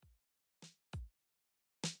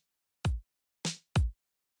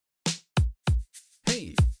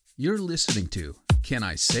Hey, you're listening to Can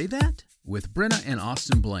I Say That? With Brenna and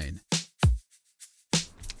Austin Blaine.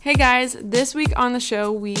 Hey guys, this week on the show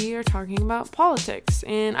we are talking about politics,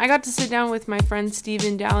 and I got to sit down with my friend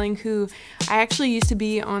Stephen Dowling, who I actually used to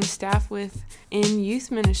be on staff with in youth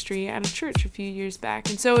ministry at a church a few years back.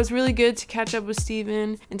 And so it was really good to catch up with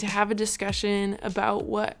Stephen and to have a discussion about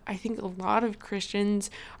what I think a lot of Christians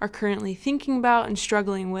are currently thinking about and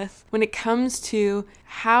struggling with when it comes to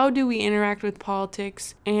how do we interact with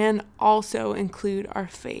politics and also include our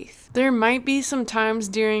faith. There might be some times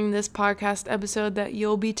during this podcast episode that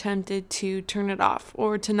you'll be tempted to turn it off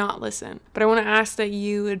or to not listen. But I want to ask that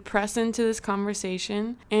you would press into this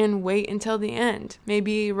conversation and wait until the end.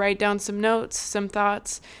 Maybe write down some notes, some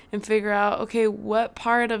thoughts, and figure out, okay, what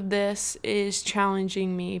part of this is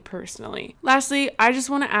challenging me personally. Lastly, I just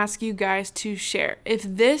want to ask you guys to share. If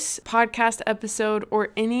this podcast episode or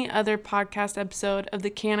any other podcast episode of the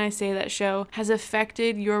Can I Say That show has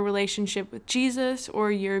affected your relationship with Jesus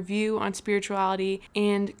or your view on spirituality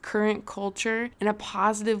and current culture in a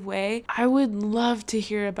positive way, I would love to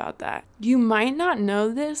hear about that. You might not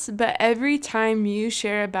know this, but every time you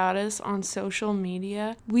share about us on social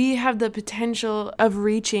media, we have the potential of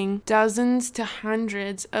reaching dozens to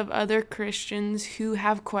hundreds of other Christians who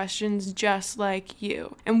have questions just like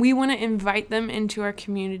you. And we want to invite them into our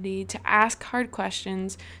community to ask hard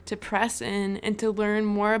questions, to press in, and to learn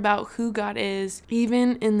more about who God is,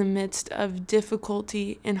 even in the midst of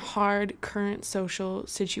difficulty and hard current social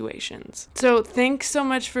situations. So thanks so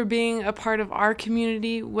much for being a part of our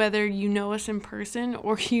community, whether you know us in person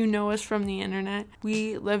or you know us from the internet.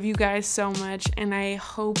 We love you guys so much, and I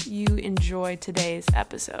hope you enjoy today's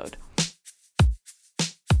episode.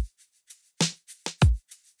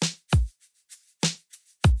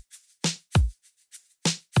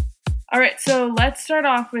 All right, so let's start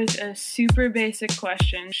off with a super basic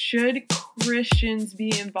question. Should Christians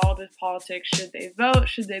be involved with politics? Should they vote?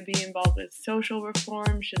 Should they be involved with social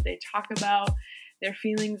reform? Should they talk about their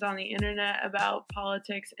feelings on the internet about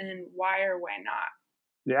politics, and why or why not?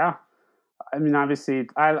 Yeah. I mean, obviously,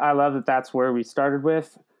 I love that that's where we started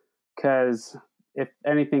with, because if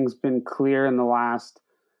anything's been clear in the last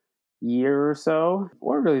year or so,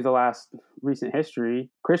 or really the last recent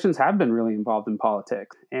history, Christians have been really involved in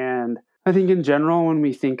politics. And I think in general, when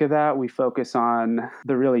we think of that, we focus on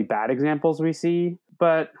the really bad examples we see.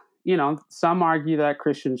 But, you know, some argue that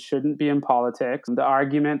Christians shouldn't be in politics. The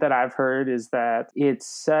argument that I've heard is that it's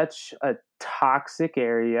such a toxic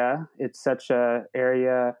area. It's such a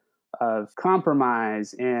area of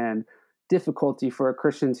compromise and difficulty for a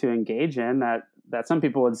Christian to engage in that some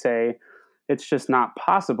people would say it's just not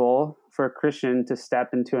possible for a Christian to step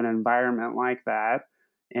into an environment like that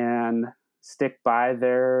and stick by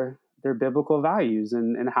their biblical values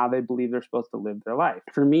and how they believe they're supposed to live their life.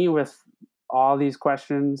 For me, with all these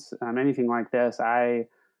questions, anything like this, I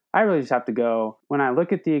really just have to go, when I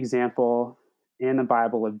look at the example in the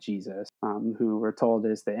Bible of Jesus, who we're told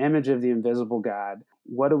is the image of the invisible God,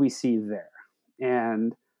 what do we see there?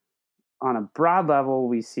 And on a broad level,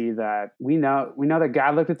 we see that we know that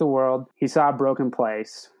God looked at the world, he saw a broken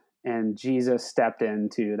place, and Jesus stepped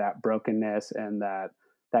into that brokenness and that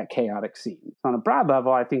chaotic scene. So on a broad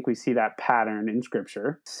level, I think we see that pattern in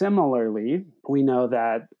Scripture. Similarly, we know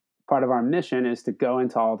that part of our mission is to go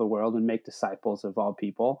into all the world and make disciples of all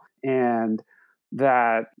people, and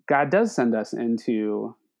that God does send us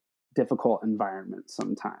into difficult environments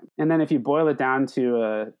sometimes. And then if you boil it down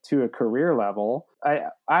to a career level,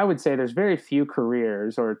 I would say there's very few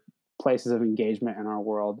careers or places of engagement in our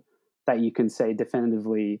world that you can say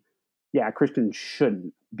definitively, yeah, Christians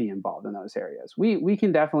shouldn't be involved in those areas. We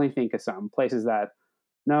can definitely think of some places that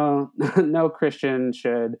no Christian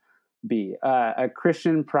should be. A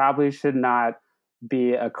Christian probably should not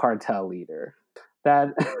be a cartel leader.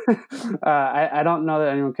 That I don't know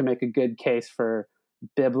that anyone can make a good case for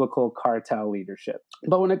biblical cartel leadership.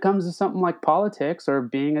 But when it comes to something like politics or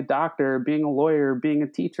being a doctor, being a lawyer, being a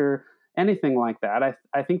teacher, anything like that,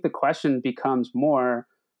 I think the question becomes more,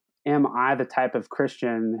 am I the type of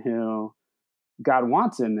Christian who God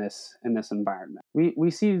wants in this environment?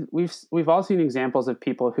 We've all seen examples of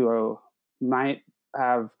people who might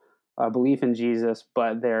have a belief in Jesus,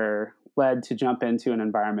 but they're led to jump into an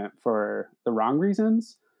environment for the wrong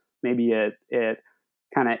reasons. Maybe it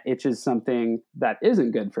kind of itches something that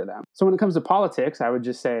isn't good for them. So when it comes to politics, I would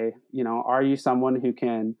just say, are you someone who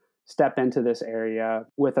can step into this area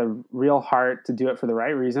with a real heart to do it for the right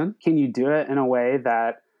reason? Can you do it in a way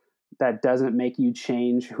that doesn't make you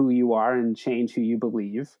change who you are and change who you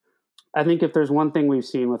believe? I think if there's one thing we've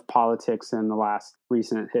seen with politics in the last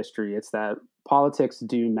recent history, it's that politics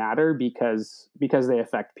do matter because they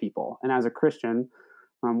affect people. And as a Christian,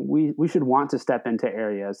 we should want to step into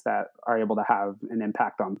areas that are able to have an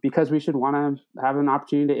impact on, because we should want to have an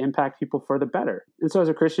opportunity to impact people for the better. And so as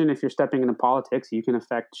a Christian, if you're stepping into politics, you can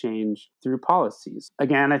affect change through policies.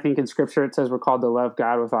 Again, I think in Scripture it says we're called to love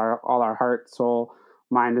God with all our heart, soul,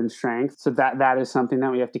 mind, and strength. So that is something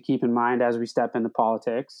that we have to keep in mind as we step into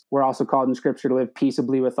politics. We're also called in Scripture to live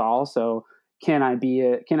peaceably with all. So can I be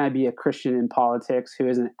a Christian in politics who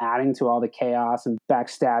isn't adding to all the chaos and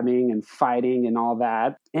backstabbing and fighting and all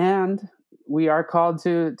that? And we are called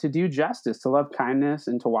to do justice, to love kindness,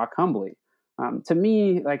 and to walk humbly. To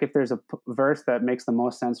me, like, if there's a verse that makes the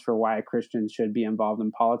most sense for why a Christian should be involved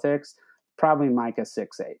in politics, probably Micah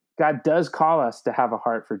 6:8. God does call us to have a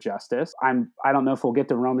heart for justice. I don't know if we'll get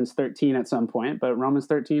to Romans 13 at some point, but Romans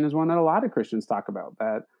 13 is one that a lot of Christians talk about,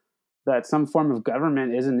 that some form of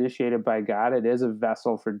government is initiated by God. It is a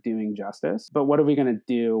vessel for doing justice. But what are we going to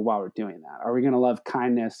do while we're doing that? Are we going to love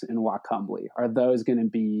kindness and walk humbly? Are those going to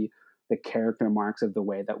be the character marks of the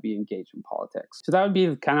way that we engage in politics? So that would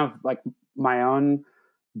be kind of like my own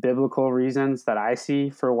biblical reasons that I see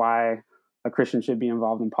for why a Christian should be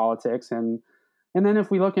involved in politics. And then if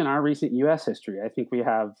we look in our recent U.S. history, I think we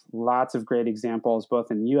have lots of great examples, both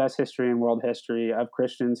in U.S. history and world history, of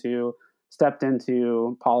Christians who stepped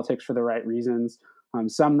into politics for the right reasons.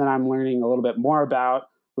 Some that I'm learning a little bit more about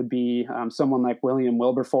would be someone like William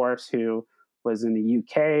Wilberforce, who was in the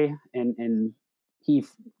UK, and he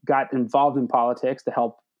got involved in politics to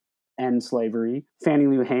help end slavery. Fannie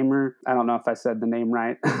Lou Hamer, I don't know if I said the name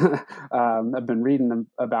right. I've been reading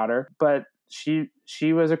about her, but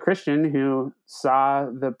she was a Christian who saw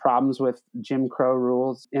the problems with Jim Crow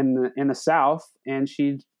rules in the South, and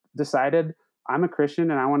she decided, I'm a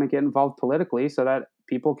Christian and I want to get involved politically so that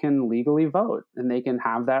people can legally vote and they can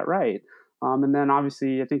have that right. And then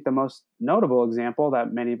obviously, I think the most notable example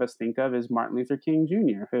that many of us think of is Martin Luther King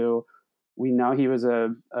Jr., who we know he was a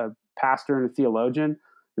pastor and a theologian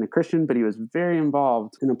and a Christian, but he was very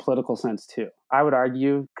involved in a political sense too. I would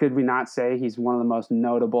argue, could we not say he's one of the most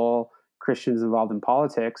notable Christians involved in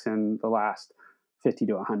politics in the last 50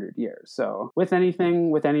 to 100 years. So with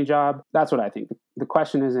anything, with any job, that's what I think. The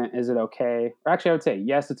question isn't, is it okay? Or actually, I would say,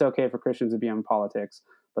 yes, it's okay for Christians to be in politics.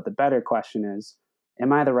 But the better question is,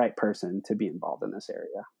 am I the right person to be involved in this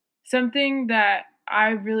area? Something that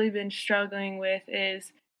I've really been struggling with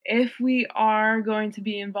is, if we are going to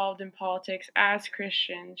be involved in politics as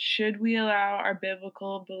Christians, should we allow our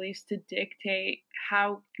biblical beliefs to dictate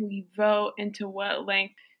how we vote and to what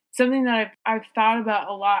length? Something that I've thought about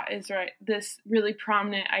a lot is, right, this really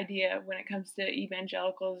prominent idea when it comes to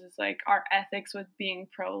evangelicals is like our ethics with being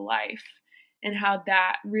pro-life, and how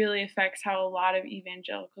that really affects how a lot of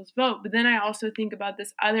evangelicals vote. But then I also think about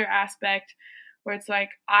this other aspect where it's like,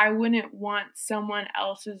 I wouldn't want someone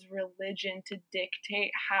else's religion to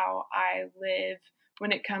dictate how I live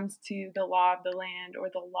when it comes to the law of the land or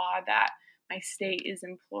the law that my state is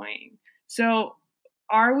employing. So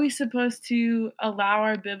are we supposed to allow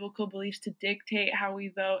our biblical beliefs to dictate how we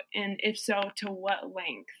vote? And if so, to what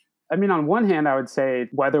length? I mean, on one hand, I would say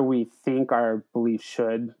whether we think our beliefs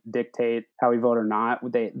should dictate how we vote or not,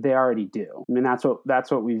 they already do. I mean, that's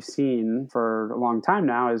what we've seen for a long time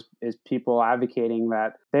now is people advocating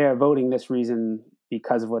that they are voting this reason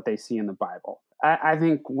because of what they see in the Bible. I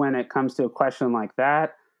think when it comes to a question like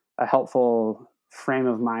that, a helpful frame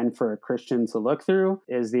of mind for a Christian to look through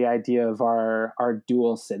is the idea of our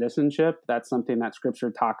dual citizenship. That's something that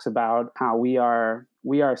Scripture talks about, how we are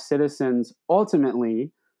citizens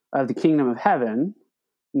ultimately of the kingdom of heaven,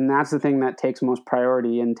 and that's the thing that takes most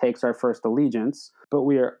priority and takes our first allegiance. But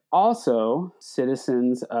we are also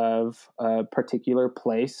citizens of a particular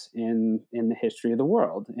place in the history of the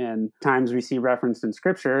world. And times we see referenced in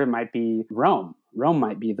Scripture, it might be Rome. Rome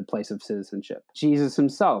might be the place of citizenship. Jesus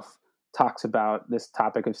himself talks about this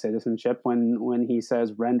topic of citizenship when he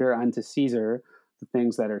says, render unto Caesar the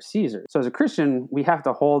things that are Caesar. So as a Christian, we have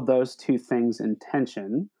to hold those two things in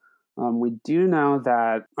tension. We do know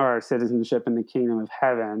that our citizenship in the kingdom of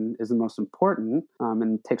heaven is the most important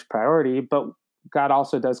and takes priority, but God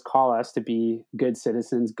also does call us to be good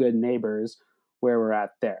citizens, good neighbors where we're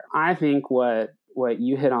at there. I think what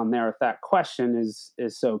you hit on there with that question is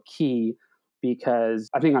so key, because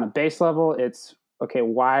I think on a base level, it's, okay,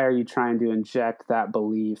 why are you trying to inject that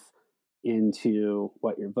belief into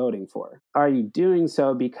what you're voting for? Are you doing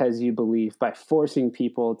so because you believe by forcing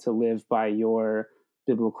people to live by your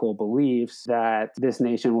biblical beliefs that this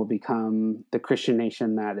nation will become the Christian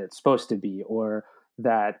nation that it's supposed to be, or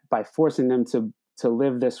that by forcing them to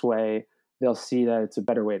live this way, they'll see that it's a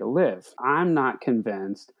better way to live. I'm not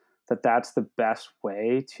convinced that that's the best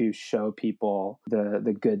way to show people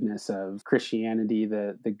the goodness of Christianity,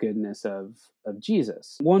 the goodness of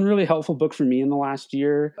Jesus. One really helpful book for me in the last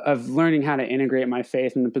year of learning how to integrate my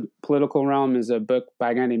faith in the political realm is a book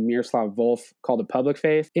by a guy named Miroslav Volf called A Public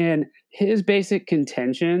Faith. And his basic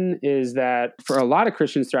contention is that for a lot of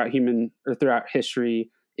Christians throughout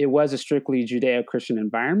history, it was a strictly Judeo-Christian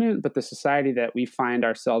environment, but the society that we find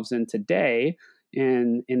ourselves in today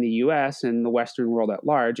in the US and the Western world at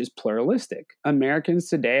large is pluralistic. Americans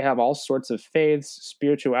today have all sorts of faiths,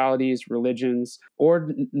 spiritualities, religions, or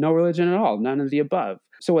no religion at all, none of the above.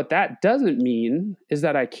 So what that doesn't mean is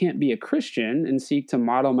that I can't be a Christian and seek to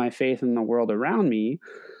model my faith in the world around me.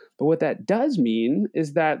 But what that does mean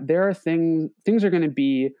is that there are things are going to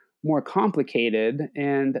be more complicated,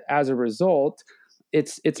 and as a result,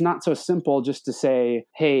 it's not so simple just to say,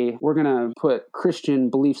 hey, we're going to put Christian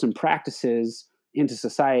beliefs and practices into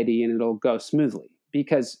society and it'll go smoothly.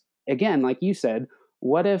 Because again, like you said,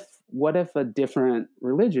 what if a different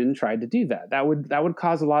religion tried to do that? That would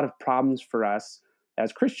cause a lot of problems for us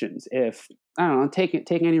as Christians. If, I don't know, take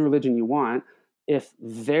any religion you want, if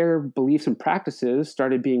their beliefs and practices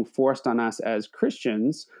started being forced on us as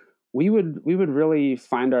Christians, we would really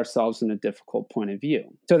find ourselves in a difficult point of view.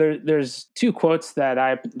 So there's two quotes that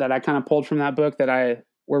I kind of pulled from that book that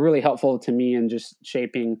were really helpful to me in just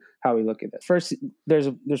shaping how we look at it. First, there's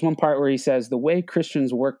one part where he says, the way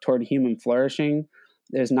Christians work toward human flourishing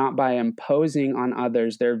is not by imposing on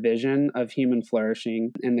others their vision of human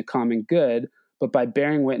flourishing and the common good, but by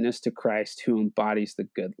bearing witness to Christ who embodies the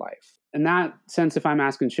good life. In that sense, if I'm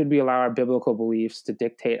asking, should we allow our biblical beliefs to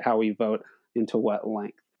dictate how we vote and to what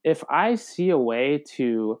length? If I see a way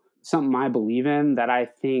to something I believe in that I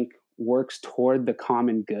think works toward the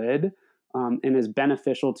common good, and is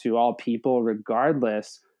beneficial to all people,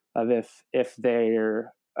 regardless of if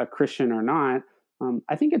they're a Christian or not,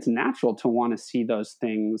 I think it's natural to want to see those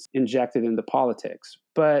things injected into politics.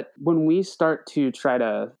 But when we start to try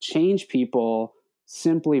to change people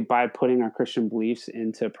simply by putting our Christian beliefs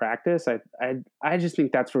into practice, I just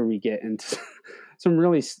think that's where we get into some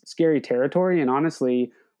really scary territory, and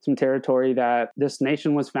honestly, some territory that this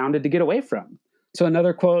nation was founded to get away from. So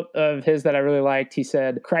another quote of his that I really liked, he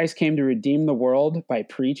said, Christ came to redeem the world by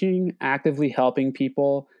preaching, actively helping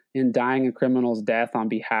people, and dying a criminal's death on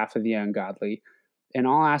behalf of the ungodly. In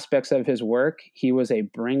all aspects of his work, he was a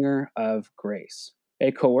bringer of grace.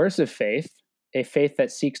 A coercive faith, a faith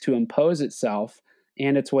that seeks to impose itself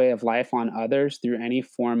and its way of life on others through any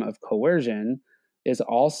form of coercion, is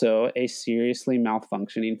also a seriously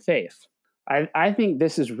malfunctioning faith. I think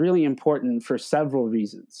this is really important for several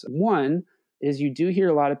reasons. One is you do hear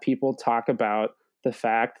a lot of people talk about the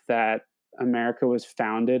fact that America was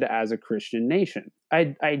founded as a Christian nation.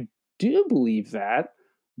 I do believe that,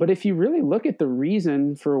 but if you really look at the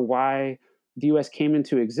reason for why the U.S. came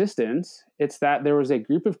into existence, it's that there was a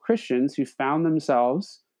group of Christians who found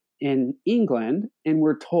themselves in England and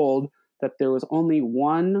were told that there was only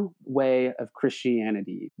one way of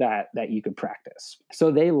Christianity that you could practice.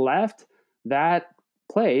 So they left that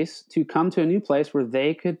place to come to a new place where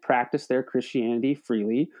they could practice their Christianity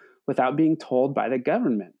freely without being told by the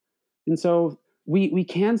government. And so we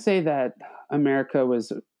can say that America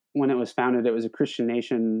was, when it was founded, it was a Christian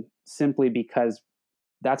nation simply because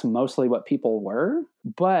that's mostly what people were.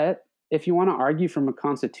 But if you want to argue from a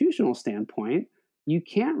constitutional standpoint, you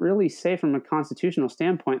can't really say from a constitutional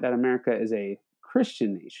standpoint that America is a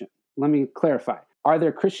Christian nation. Let me clarify. Are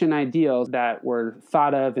there Christian ideals that were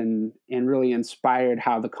thought of and really inspired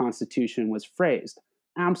how the Constitution was phrased?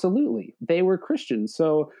 Absolutely. They were Christians.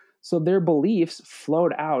 So their beliefs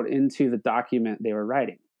flowed out into the document they were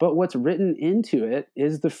writing. But what's written into it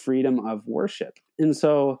is the freedom of worship. And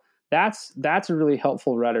so that's a really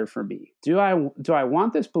helpful rudder for me. Do I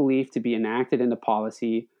want this belief to be enacted into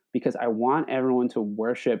policy because I want everyone to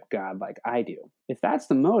worship God like I do? If that's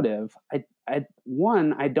the motive,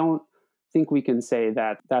 I don't think we can say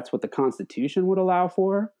that that's what the Constitution would allow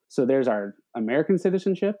for. So there's our American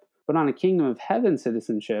citizenship. But on a kingdom of heaven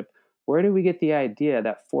citizenship, where do we get the idea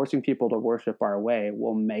that forcing people to worship our way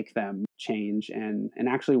will make them change and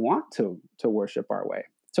actually want to worship our way?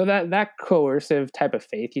 So that coercive type of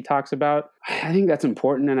faith he talks about, I think that's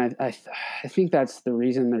important. And I think that's the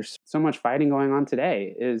reason there's so much fighting going on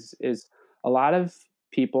today is a lot of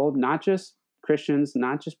people, not just Christians,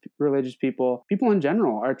 not just religious people in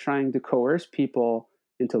general are trying to coerce people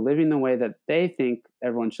into living the way that they think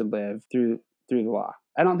everyone should live through the law.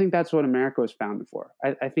 I don't think that's what America was founded for.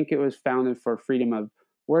 I think it was founded for freedom of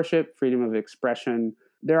worship, freedom of expression.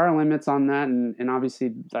 There are limits on that, and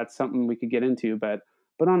obviously that's something we could get into, but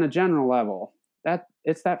But on a general level, that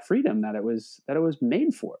it's that freedom that it was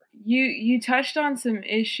made for. You touched on some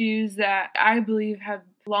issues that I believe have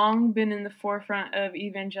long been in the forefront of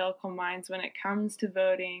evangelical minds when it comes to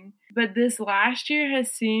voting. But this last year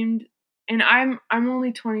has seemed, and I'm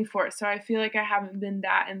only 24, so I feel like I haven't been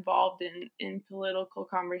that involved in political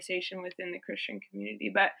conversation within the Christian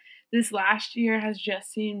community. But this last year has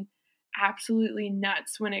just seemed absolutely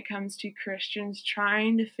nuts when it comes to Christians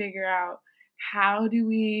trying to figure out how do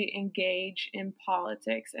we engage in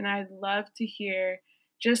politics. And I'd love to hear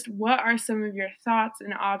just what are some of your thoughts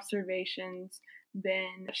and observations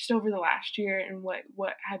been just over the last year, and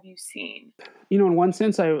what have you seen? In one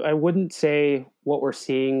sense, I wouldn't say what we're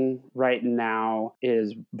seeing right now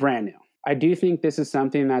is brand new. I do think this is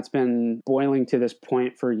something that's been boiling to this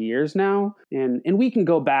point for years now. And we can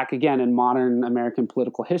go back again in modern American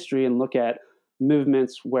political history and look at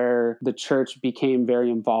movements where the church became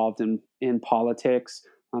very involved in politics.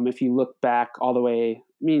 If you look back all the way,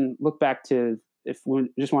 look back to, if we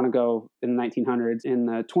just want to go in the 1900s, in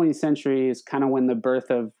the 20th century is kind of when the birth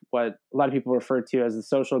of what a lot of people refer to as the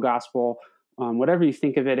social gospel. Whatever you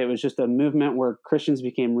think of it, it was just a movement where Christians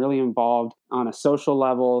became really involved on a social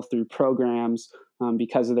level through programs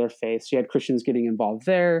because of their faith. So you had Christians getting involved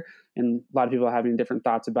there, and a lot of people having different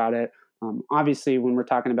thoughts about it. Obviously, when we're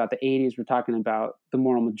talking about the 80s, we're talking about the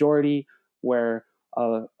moral majority, where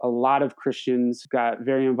a lot of Christians got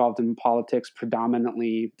very involved in politics,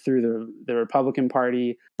 predominantly through the Republican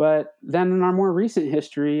Party. But then in our more recent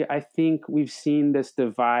history, I think we've seen this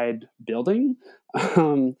divide building.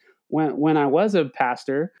 When I was a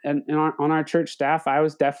pastor and on our church staff, I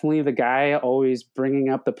was definitely the guy always bringing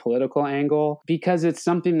up the political angle because it's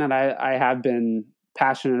something that I have been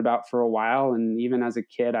passionate about for a while. And even as a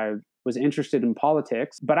kid, I was interested in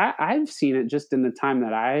politics. But I've seen it just in the time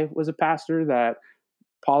that I was a pastor that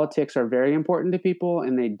politics are very important to people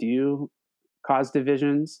and they do cause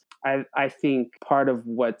divisions. I think part of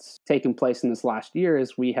what's taken place in this last year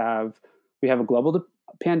is we have a global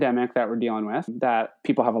pandemic that we're dealing with that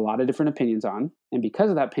people have a lot of different opinions on. And because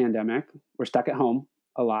of that pandemic, we're stuck at home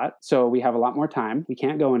a lot. So we have a lot more time. We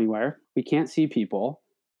can't go anywhere. We can't see people.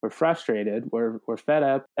 We're frustrated. We're fed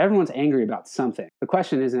up. Everyone's angry about something. The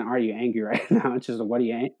question isn't, are you angry right now? It's just, what are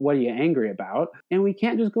you angry about? And we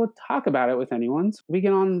can't just go talk about it with anyone. We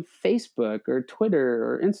get on Facebook or Twitter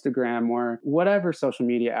or Instagram or whatever social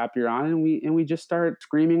media app you're on, and we just start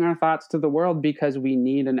screaming our thoughts to the world because we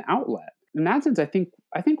need an outlet. In that sense, I think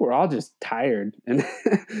we're all just tired and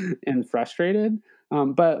and frustrated.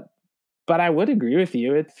 But I would agree with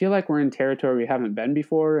you. I feel like we're in territory we haven't been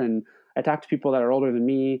before. And I talk to people that are older than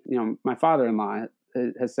me. My father-in-law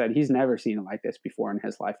has said he's never seen it like this before in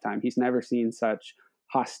his lifetime. He's never seen such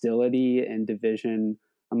hostility and division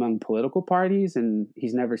among political parties, and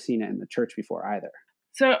he's never seen it in the church before either.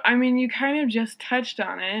 So, you kind of just touched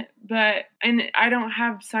on it, and I don't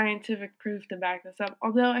have scientific proof to back this up,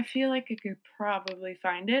 although I feel like I could probably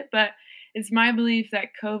find it, but it's my belief that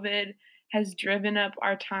COVID has driven up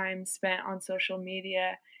our time spent on social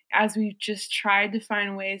media as we've just tried to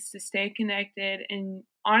find ways to stay connected and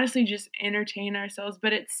honestly just entertain ourselves.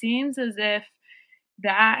 But it seems as if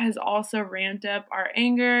that has also ramped up our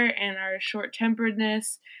anger and our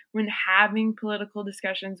short-temperedness when having political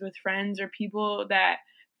discussions with friends or people that,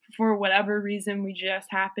 for whatever reason, we just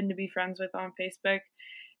happen to be friends with on Facebook.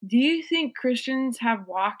 Do you think Christians have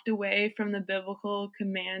walked away from the biblical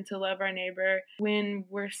command to love our neighbor when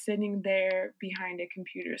we're sitting there behind a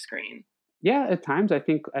computer screen? Yeah, at times I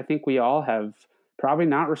think we all have probably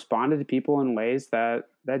not responded to people in ways that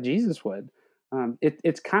Jesus would.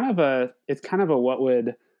 It's kind of a what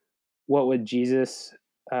would Jesus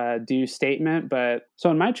do statement. But so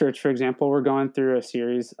in my church, for example, we're going through a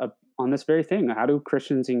series on this very thing. How do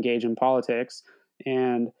Christians engage in politics?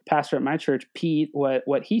 And pastor at my church, Pete,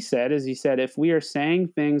 what he said is, he said, if we are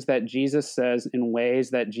saying things that Jesus says in ways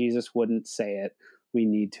that Jesus wouldn't say it, we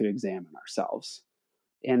need to examine ourselves.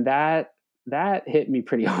 And that hit me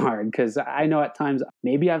pretty hard, because I know at times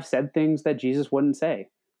maybe I've said things that Jesus wouldn't say.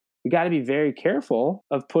 We got to be very careful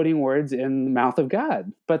of putting words in the mouth of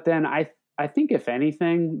God. But then I think, if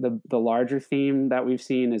anything, the larger theme that we've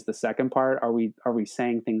seen is the second part. Are we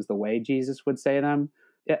saying things the way Jesus would say them?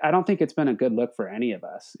 I don't think it's been a good look for any of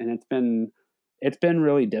us, and it's been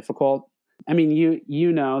really difficult. I mean,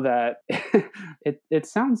 you know that it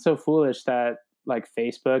sounds so foolish that like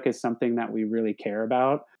Facebook is something that we really care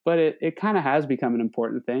about, but it kind of has become an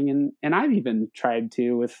important thing. And I've even tried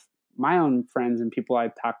to, with my own friends and people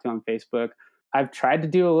I've talked to on Facebook, I've tried to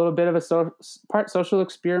do a little bit of a part social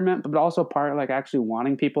experiment, but also part like actually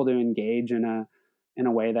wanting people to engage in in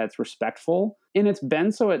a way that's respectful. And it's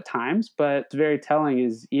been so at times, but it's very telling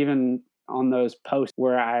is even on those posts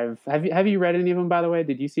where have you read any of them, by the way?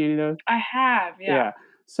 Did you see any of those? I have, yeah.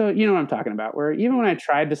 So you know what I'm talking about, where even when I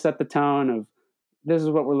tried to set the tone of this is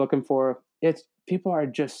what we're looking for, it's people are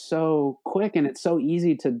just so quick and it's so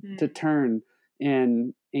easy to turn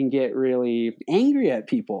and get really angry at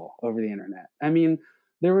people over the internet. I mean,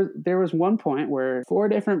 there was one point where 4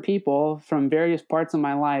 different people from various parts of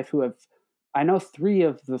my life who have, I know 3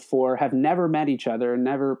 of the 4 have never met each other and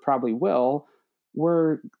never probably will,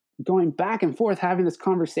 were going back and forth having this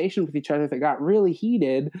conversation with each other that got really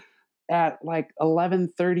heated at like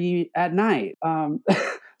 11:30 at night.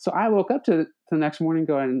 So I woke up to the next morning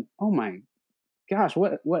going, oh my gosh,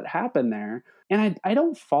 what happened there? And I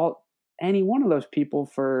don't fault any one of those people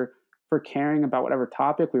for caring about whatever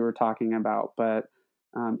topic we were talking about, but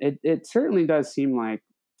it certainly does seem like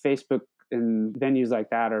Facebook and venues like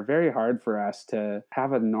that are very hard for us to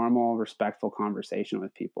have a normal, respectful conversation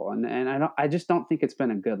with people. And I just don't think it's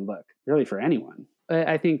been a good look, really, for anyone.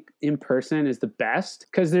 I think in person is the best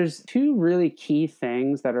because there's 2 really key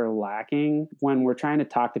things that are lacking when we're trying to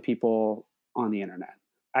talk to people on the internet.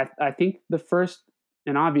 I think the first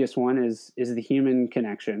and obvious one is the human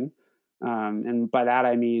connection. And by that,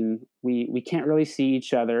 I mean, we can't really see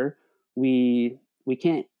each other. We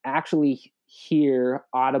can't actually hear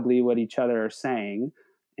audibly what each other are saying.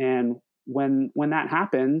 And when that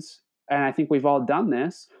happens, and I think we've all done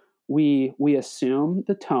this, we assume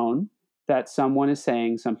the tone that someone is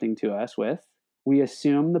saying something to us with. We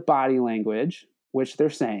assume the body language, which they're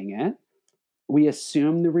saying it. We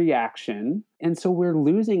assume the reaction. And so we're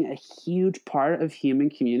losing a huge part of human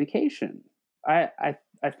communication. I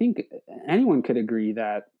think anyone could agree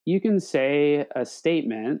that you can say a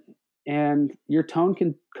statement and your tone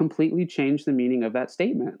can completely change the meaning of that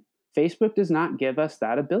statement. Facebook does not give us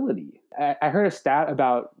that ability. I heard a stat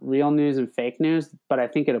about real news and fake news, but I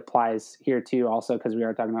think it applies here too also because we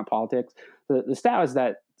are talking about politics. The stat was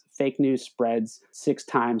that fake news spreads 6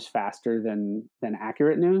 times faster than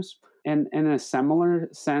accurate news. And in a similar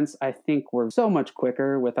sense, I think we're so much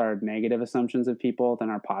quicker with our negative assumptions of people than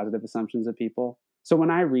our positive assumptions of people. So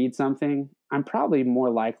when I read something, I'm probably more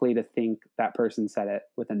likely to think that person said it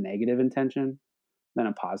with a negative intention than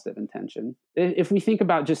a positive intention. If we think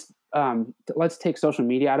about just, let's take social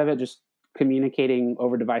media out of it, just communicating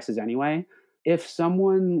over devices anyway. If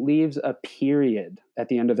someone leaves a period at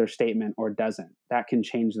the end of their statement or doesn't, that can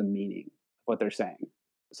change the meaning of what they're saying.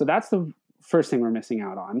 So that's the first thing we're missing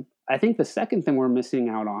out on. I think the second thing we're missing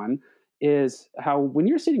out on is how when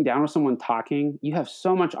you're sitting down with someone talking, you have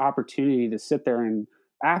so much opportunity to sit there and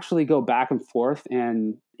actually go back and forth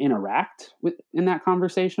and interact in that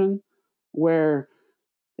conversation. Where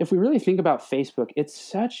if we really think about Facebook, it's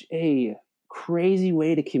such a crazy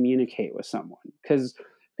way to communicate with someone. Because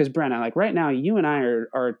Brenna, like right now, you and I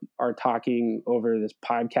are talking over this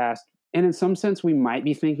podcast. And in some sense, we might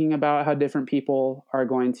be thinking about how different people are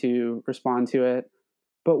going to respond to it.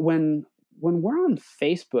 But when we're on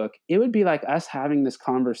Facebook, it would be like us having this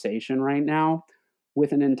conversation right now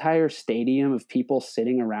with an entire stadium of people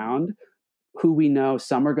sitting around who we know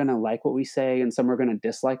some are going to like what we say and some are going to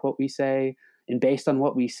dislike what we say. And based on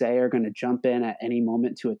what we say, are going to jump in at any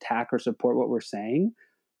moment to attack or support what we're saying.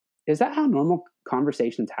 Is that how normal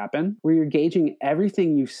conversations happen? Where you're gauging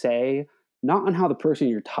everything you say, not on how the person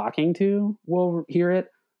you're talking to will hear it,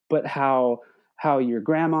 but how your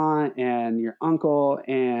grandma and your uncle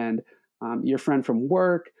and your friend from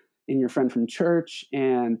work and your friend from church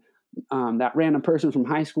and that random person from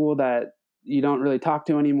high school that you don't really talk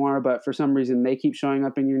to anymore, but for some reason they keep showing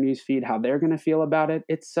up in your newsfeed, how they're going to feel about it.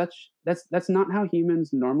 That's not how humans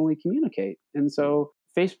normally communicate. And so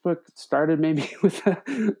Facebook started maybe with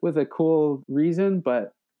a cool reason,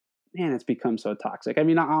 but man, it's become so toxic. I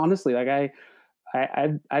mean, honestly, like I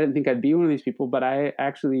didn't think I'd be one of these people, but I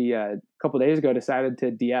actually a couple of days ago decided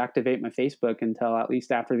to deactivate my Facebook until at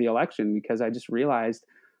least after the election because I just realized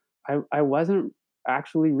I wasn't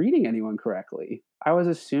actually reading anyone correctly. I was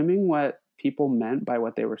assuming what people meant by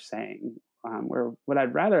what they were saying. Where what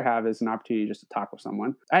I'd rather have is an opportunity just to talk with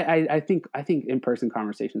someone. I think in-person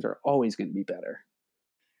conversations are always going to be better.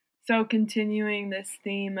 So continuing this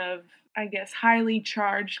theme of, I guess, highly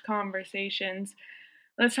charged conversations,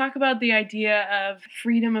 let's talk about the idea of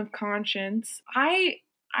freedom of conscience.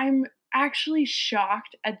 I'm actually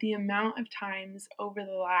shocked at the amount of times over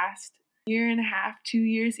the last year and a half, 2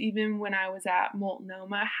 years, even when I was at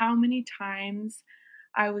Multnomah, how many times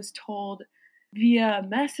I was told via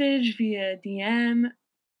message, via DM,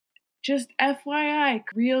 just FYI,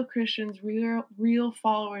 real Christians, real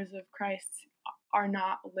followers of Christ are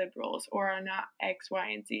not liberals or are not X, Y,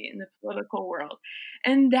 and Z in the political world.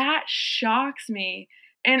 And that shocks me.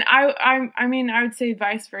 And I mean, I would say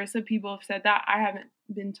vice versa. People have said that. I haven't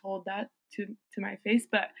been told that to my face,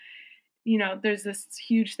 but there's this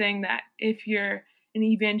huge thing that if you're an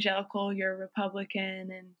evangelical, you're a Republican,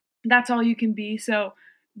 and that's all you can be. So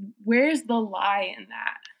where's the lie in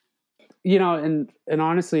that? And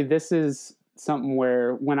honestly, this is something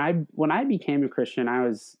where when I became a Christian, I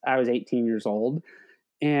was 18 years old,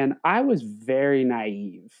 and I was very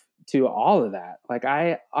naive to all of that. Like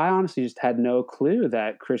I honestly just had no clue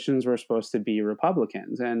that Christians were supposed to be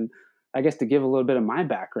Republicans. And I guess to give a little bit of my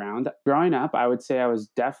background, growing up, I would say I was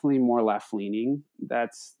definitely more left leaning.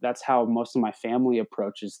 That's how most of my family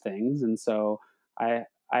approaches things, and so I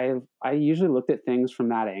usually looked at things from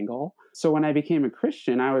that angle. So when I became a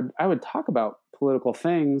Christian, I would talk about political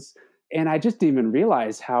things, and I just didn't even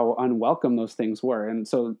realize how unwelcome those things were. And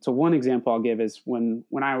so one example I'll give is when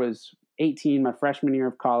I was 18, my freshman year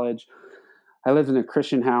of college, I lived in a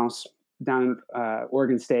Christian house down in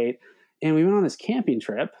Oregon State, and we went on this camping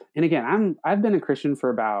trip. And again, I've been a Christian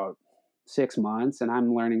for about 6 months, and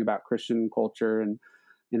I'm learning about Christian culture and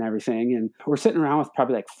everything. And we're sitting around with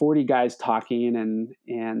probably like 40 guys talking,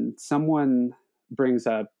 and someone brings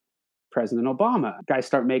up President Obama. Guys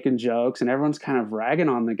start making jokes, and everyone's kind of ragging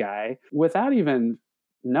on the guy without even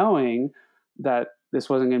knowing that this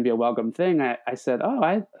wasn't going to be a welcome thing. I said, "Oh,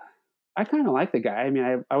 I kind of like the guy. I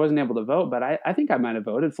mean, I wasn't able to vote, but I think I might have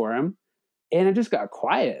voted for him." And it just got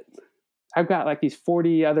quiet. I've got like these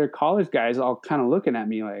 40 other college guys all kind of looking at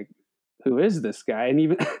me like, who is this guy?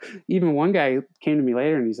 And even one guy came to me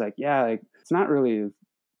later and he's like, yeah, like it's not really,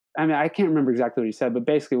 I mean, I can't remember exactly what he said, but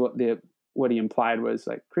basically what he implied was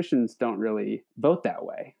like Christians don't really vote that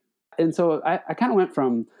way. And so I kind of went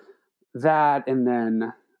from that, and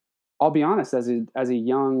then I'll be honest, as a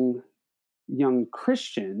young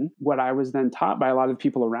Christian, what I was then taught by a lot of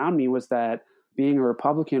people around me was that being a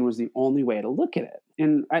Republican was the only way to look at it.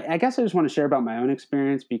 And I guess I just want to share about my own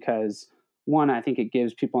experience because, one, I think it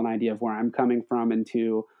gives people an idea of where I'm coming from, and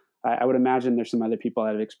two, I would imagine there's some other people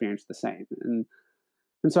that have experienced the same. And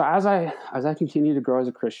so as I continued to grow as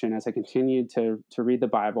a Christian, as I continued to read the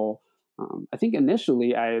Bible, I think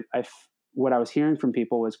initially what I was hearing from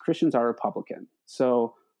people was Christians are Republican.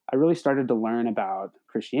 So I really started to learn about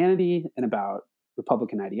Christianity and about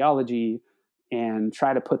Republican ideology and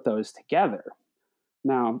try to put those together.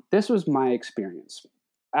 Now, this was my experience.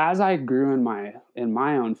 As I grew in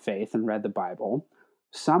my own faith and read the Bible,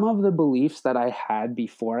 some of the beliefs that I had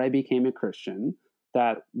before I became a Christian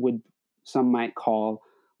that some might call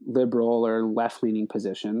liberal or left-leaning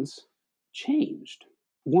positions changed.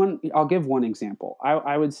 I'll give one example.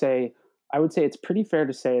 I would say it's pretty fair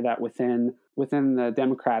to say that within the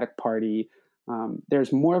Democratic Party,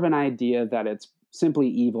 there's more of an idea that it's simply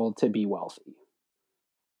evil to be wealthy.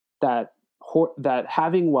 That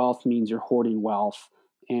having wealth means you're hoarding wealth,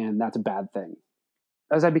 and that's a bad thing.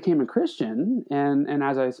 As I became a Christian, and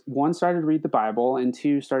as I, one, started to read the Bible, and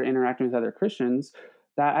two, started interacting with other Christians,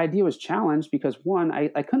 that idea was challenged because, one,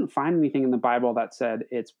 I couldn't find anything in the Bible that said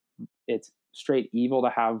it's straight evil to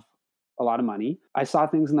have a lot of money. I saw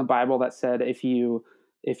things in the Bible that said if you're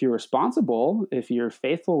responsible, if you're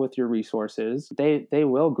faithful with your resources, they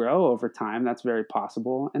will grow over time. That's very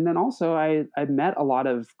possible. And then also I met a lot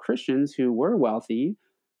of Christians who were wealthy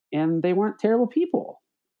and they weren't terrible people.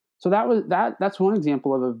 So that's one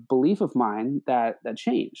example of a belief of mine that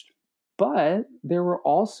changed. But there were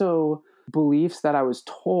also beliefs that I was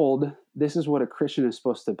told this is what a Christian is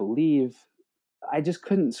supposed to believe. I just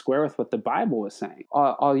couldn't square with what the Bible was saying.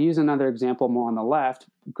 I'll use another example more on the left.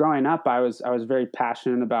 Growing up, I was very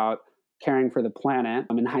passionate about caring for the planet.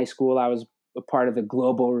 In high school, I was a part of the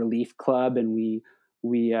Global Relief Club, and we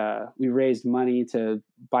raised money to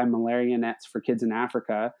buy malaria nets for kids in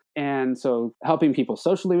Africa. And so helping people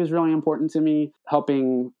socially was really important to me.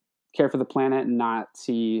 Helping care for the planet and not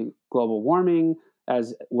see global warming,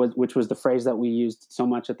 which was the phrase that we used so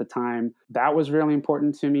much at the time, that was really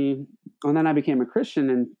important to me. And then I became a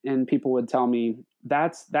Christian, and people would tell me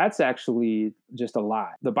that's actually just a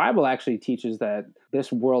lie. The Bible actually teaches that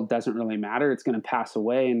this world doesn't really matter. It's going to pass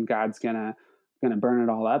away, and God's going to burn it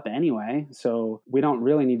all up anyway. So we don't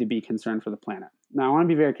really need to be concerned for the planet. Now, I want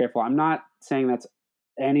to be very careful. I'm not saying that's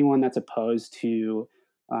anyone that's opposed to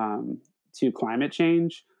climate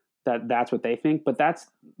change, that's what they think, but that's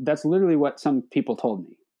literally what some people told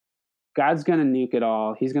me. God's going to nuke it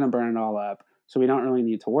all. He's going to burn it all up. So we don't really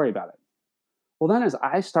need to worry about it. Well, then as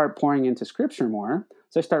I start pouring into scripture more,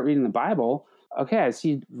 so I start reading the Bible, okay, I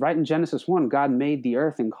see right in Genesis 1, God made the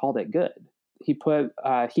earth and called it good. He put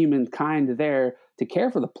humankind there to care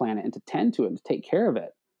for the planet and to tend to it and to take care of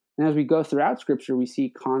it. And as we go throughout Scripture, we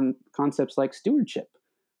see concepts like stewardship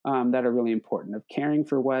that are really important, of caring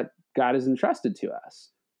for what God has entrusted to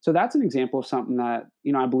us. So that's an example of something that,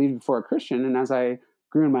 I believed before a Christian. And as I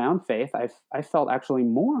grew in my own faith, I felt actually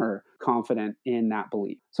more confident in that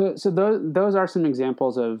belief. So those are some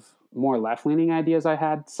examples of more left-leaning ideas I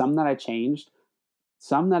had, some that I changed,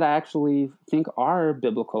 some that I actually think are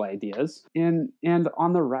biblical ideas. And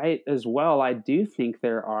on the right as well, I do think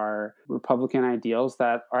there are Republican ideals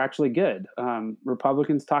that are actually good.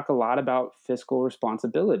 Republicans talk a lot about fiscal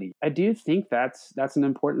responsibility. I do think that's an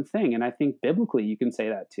important thing. And I think biblically you can say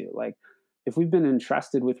that too. Like, if we've been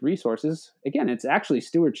entrusted with resources, again, it's actually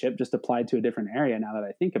stewardship just applied to a different area now that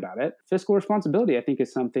I think about it. Fiscal responsibility, I think,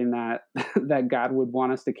 is something that that God would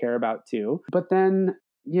want us to care about too. But then,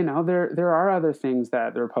 there are other things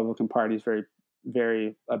that the Republican Party is very,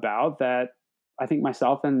 very about that I think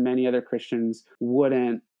myself and many other Christians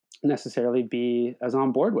wouldn't necessarily be as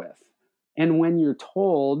on board with. And when you're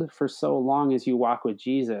told for so long as you walk with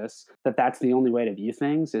Jesus that that's the only way to view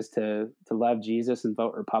things is to love Jesus and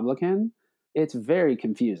vote Republican, it's very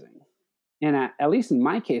confusing. And at least in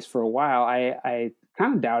my case, for a while, I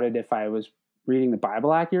kind of doubted if I was reading the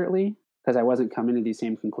Bible accurately because I wasn't coming to these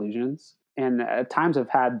same conclusions. And at times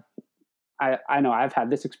I know I've had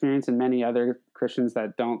this experience, and many other Christians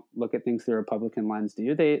that don't look at things through a Republican lens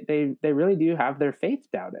do. They really do have their faith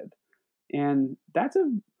doubted. And that's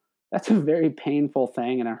a very painful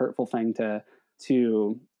thing and a hurtful thing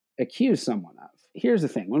to accuse someone of. Here's the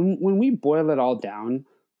thing. When we boil it all down,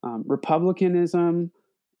 Republicanism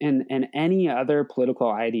and any other political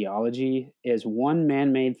ideology is one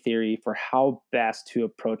man-made theory for how best to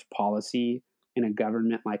approach policy in a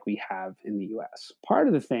government like we have in the US. Part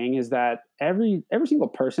of the thing is that every single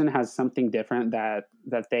person has something different that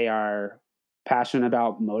they are passionate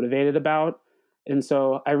about, motivated about. And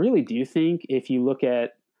so I really do think if you look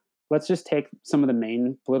at, let's just take some of the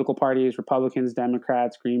main political parties, Republicans,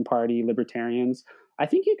 Democrats, Green Party, Libertarians, I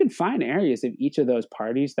think you can find areas of each of those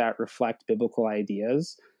parties that reflect biblical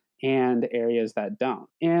ideas and areas that don't.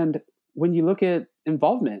 And when you look at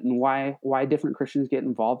involvement and why different Christians get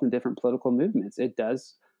involved in different political movements, it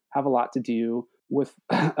does have a lot to do with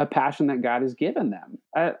a passion that God has given them.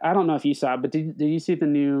 I don't know if you saw it, but did you see the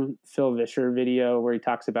new Phil Vischer video where he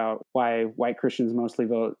talks about why white Christians mostly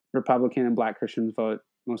vote Republican and black Christians vote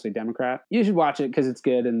mostly Democrat? You should watch it because it's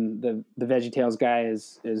good, and the VeggieTales guy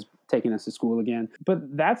is taking us to school again.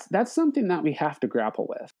 But that's something that we have to grapple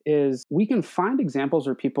with, is we can find examples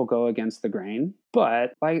where people go against the grain,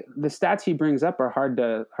 but like the stats he brings up are hard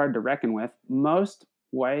to reckon with. Most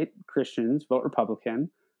white Christians vote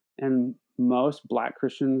Republican, and most black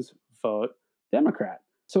Christians vote Democrat.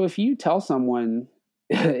 So if you tell someone,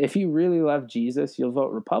 if you really love Jesus, you'll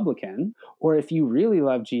vote Republican, or if you really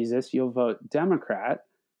love Jesus, you'll vote Democrat,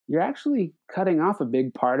 you're actually cutting off a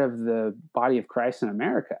big part of the body of Christ in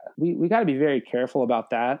America. We got to be very careful about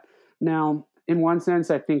that. Now, in one sense,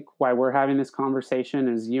 I think why we're having this conversation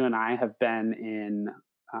is you and I have been in,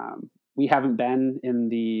 we haven't been in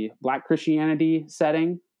the black Christianity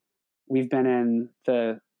setting. We've been in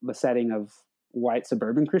the setting of white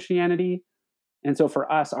suburban Christianity. And so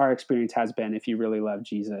for us, our experience has been, if you really love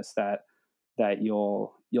Jesus, that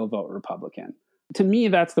you'll vote Republican. To me,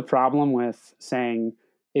 that's the problem with saying,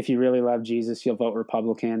 if you really love Jesus, you'll vote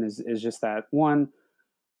Republican, is just that, one,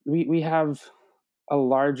 we have a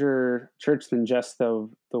larger church than just the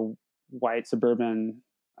white suburban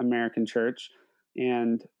American church.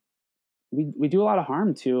 And we do a lot of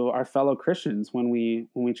harm to our fellow Christians when we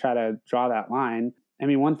try to draw that line. I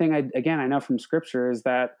mean, one thing I know from Scripture is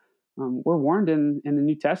that we're warned in the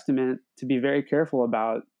New Testament to be very careful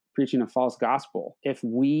about preaching a false gospel. If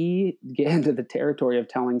we get into the territory of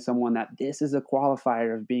telling someone that this is a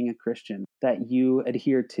qualifier of being a Christian, that you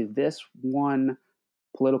adhere to this one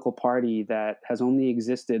political party that has only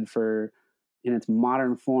existed in its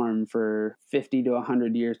modern form for 50 to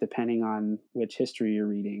 100 years, depending on which history you're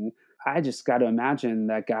reading, I just got to imagine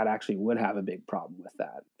that God actually would have a big problem with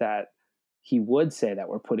that he would say that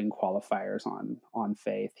we're putting qualifiers on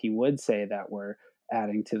faith. He would say that we're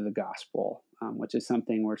adding to the gospel, which is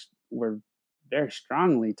something we're very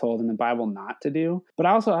strongly told in the Bible not to do. But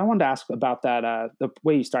I wanted to ask about that, the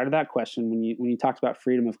way you started that question when you talked about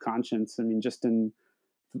freedom of conscience. I mean, just in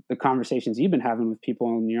the conversations you've been having with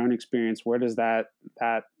people in your own experience, where does that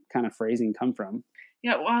kind of phrasing come from?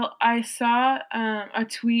 Yeah, well, I saw a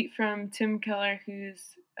tweet from Tim Keller, who's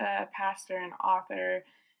a pastor and author,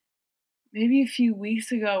 maybe a few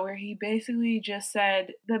weeks ago, where he basically just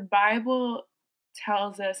said the Bible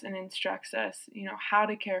tells us and instructs us, how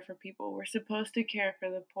to care for people. We're supposed to care for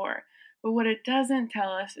the poor. But what it doesn't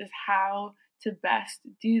tell us is how to best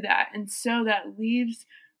do that. And so that leaves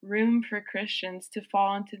room for Christians to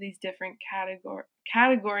fall into these different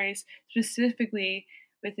categories, specifically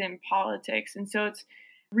within politics. And so it's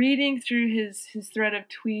reading through his thread of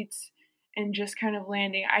tweets and just kind of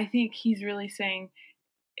landing. I think he's really saying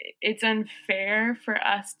it's unfair for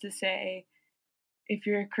us to say, if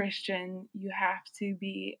you're a Christian, you have to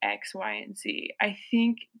be X, Y, and Z. I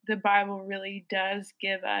think the Bible really does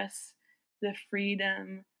give us the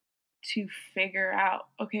freedom to figure out,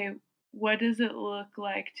 okay, what does it look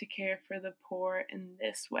like to care for the poor in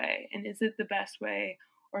this way? And is it the best way?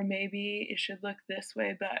 Or maybe it should look this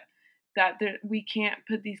way, but we can't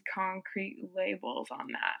put these concrete labels on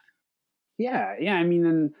that. Yeah. I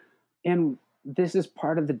mean, and this is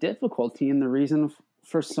part of the difficulty, and the reason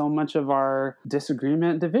for so much of our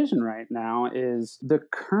disagreement and division right now is the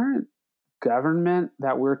current government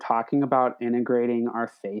that we're talking about integrating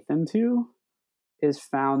our faith into is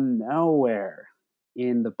found nowhere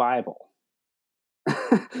in the Bible.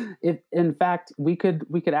 In fact, we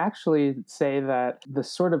could actually say that the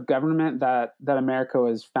sort of government that America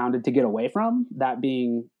was founded to get away from, that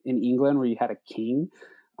being in England where you had a king,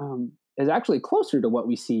 is actually closer to what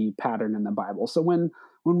we see patterned in the Bible. So when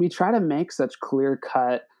we try to make such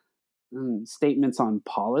clear-cut statements on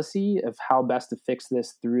policy of how best to fix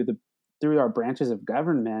this through our branches of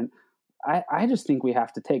government, I just think we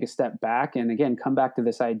have to take a step back and, again, come back to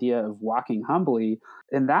this idea of walking humbly.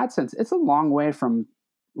 In that sense, it's a long way from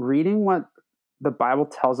reading what the Bible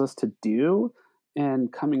tells us to do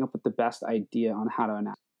and coming up with the best idea on how to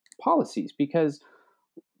enact policies, because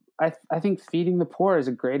I think feeding the poor is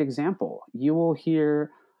a great example. You will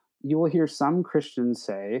hear some Christians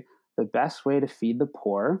say the best way to feed the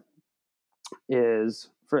poor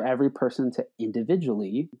is for every person to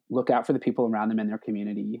individually look out for the people around them in their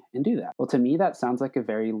community and do that. Well, to me, that sounds like a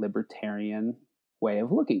very libertarian way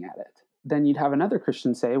of looking at it. Then you'd have another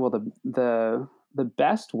Christian say, well, the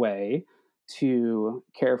best way to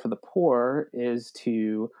care for the poor is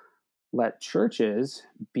to let churches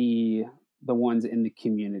be the ones in the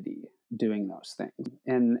community doing those things.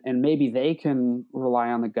 And maybe they can rely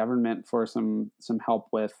on the government for some help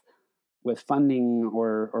with funding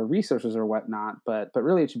or resources or whatnot, but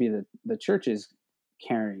really it should be the churches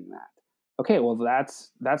carrying that. Okay, well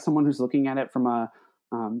that's someone who's looking at it from a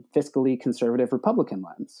fiscally conservative Republican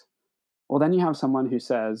lens. Well, then you have someone who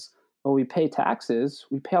says, well, we pay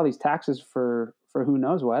all these taxes for who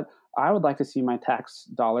knows what. I would like to see my tax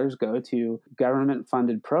dollars go to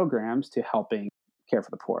government-funded programs to helping care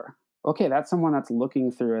for the poor. Okay, that's someone that's looking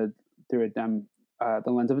through the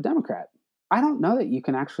lens of a Democrat. I don't know that you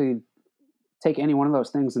can actually take any one of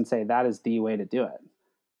those things and say that is the way to do it.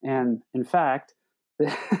 And in fact, you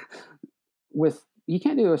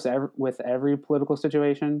can't do this with every political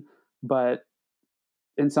situation, but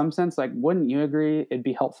in some sense, like, wouldn't you agree it'd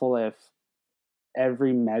be helpful if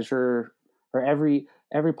every measure or every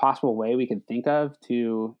possible way we could think of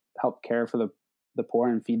to help care for the poor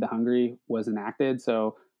and feed the hungry was enacted?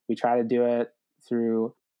 So we try to do it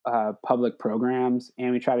through public programs,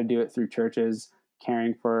 and we try to do it through churches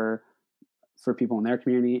caring for people in their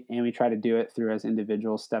community, and we try to do it through as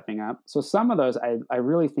individuals stepping up. So some of those, I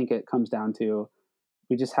really think it comes down to,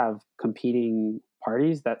 we just have competing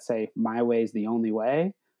parties that say my way is the only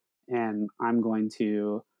way, and I'm going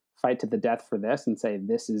to fight to the death for this and say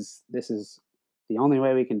this is the only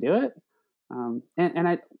way we can do it.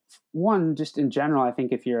 Just in general, I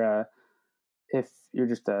think if you're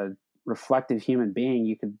just a reflective human being,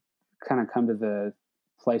 you could kind of come to the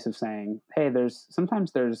place of saying, hey, there's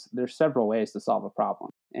several ways to solve a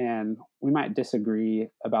problem, and we might disagree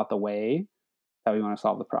about the way that we want to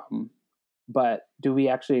solve the problem, but do we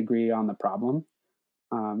actually agree on the problem?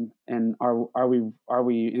 And are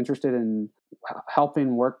we interested in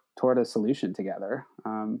helping work toward a solution together?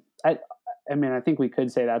 I mean, I think we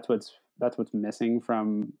could say that's what's missing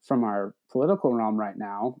from our political realm right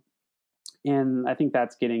now, and I think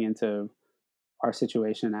that's getting into our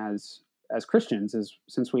situation as Christians, is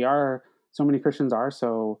since so many Christians are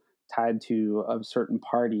so tied to a certain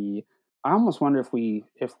party. I almost wonder if we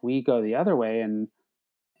go the other way and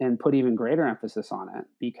put even greater emphasis on it,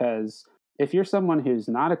 because if you're someone who's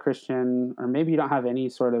not a Christian, or maybe you don't have any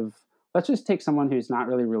sort of, let's just take someone who's not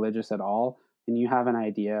really religious at all, and you have an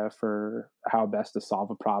idea for how best to solve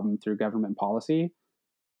a problem through government policy,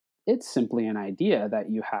 it's simply an idea that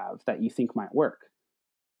you have that you think might work.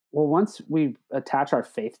 Well, once we attach our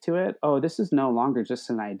faith to it, this is no longer just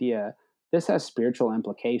an idea. This has spiritual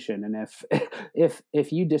implication, and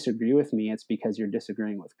if you disagree with me, it's because you're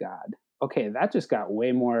disagreeing with God. Okay, that just got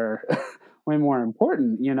way more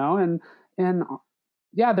important, and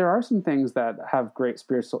yeah, there are some things that have great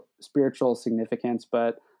spiritual significance,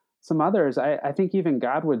 but some others, I think even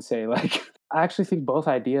God would say, like, I actually think both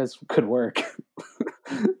ideas could work.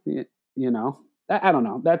 you, you know, I don't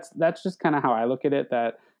know. That's just kind of how I look at it.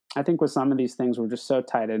 That I think with some of these things, we're just so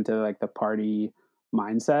tied into like the party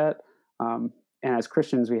mindset, and as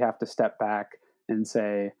Christians, we have to step back and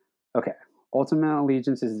say, okay, ultimate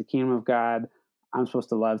allegiance is the kingdom of God. I'm supposed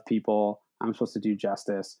to love people. I'm supposed to do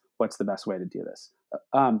justice. What's the best way to do this?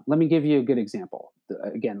 Let me give you a good example.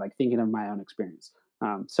 Again, like thinking of my own experience.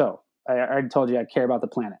 So I already told you I care about the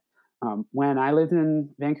planet. When I lived in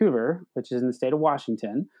Vancouver, which is in the state of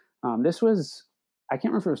Washington, this was, I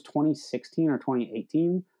can't remember if it was 2016 or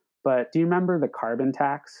 2018, but do you remember the carbon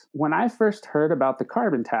tax? When I first heard about the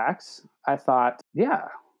carbon tax, I thought, yeah,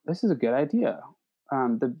 this is a good idea.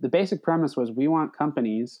 The basic premise was we want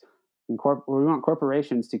companies and we want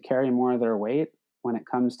corporations to carry more of their weight when it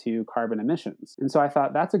comes to carbon emissions. And so I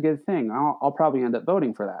thought that's a good thing. I'll probably end up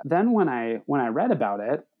voting for that. Then when I read about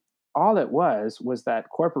it, all it was that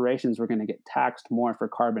corporations were going to get taxed more for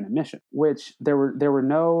carbon emission, which there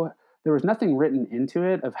was nothing written into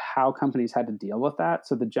it of how companies had to deal with that.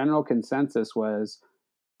 So the general consensus was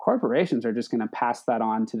corporations are just going to pass that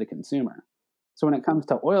on to the consumer. So when it comes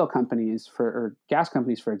to oil companies or gas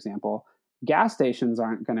companies, for example, gas stations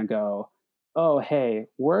aren't going to go, oh, hey,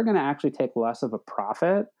 we're going to actually take less of a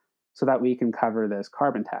profit so that we can cover this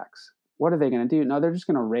carbon tax. What are they going to do? No, they're just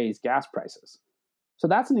going to raise gas prices. So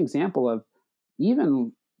that's an example of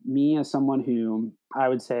even me as someone who I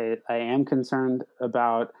would say I am concerned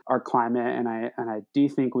about our climate, and I do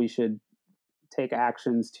think we should take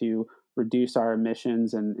actions to reduce our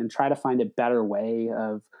emissions and try to find a better way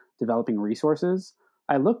of developing resources.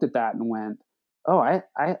 I looked at that and went, oh, I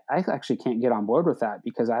actually can't get on board with that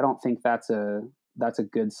because I don't think that's a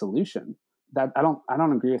good solution. That I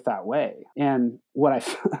don't agree with that way. And what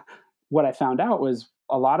I found out was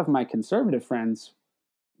a lot of my conservative friends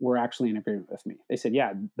were actually in agreement with me. They said,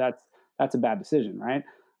 yeah, that's a bad decision, right?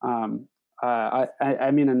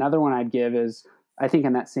 I mean, another one I'd give is I think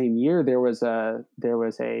in that same year there was an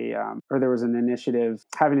initiative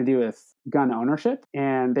having to do with gun ownership,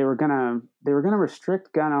 and they were gonna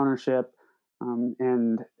restrict gun ownership,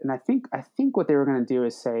 and I think what they were gonna do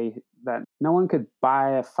is say that no one could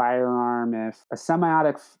buy a firearm, if a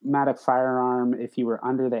semi-automatic firearm, if you were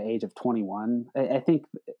under the age of 21. I think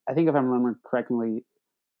if I'm remembering correctly,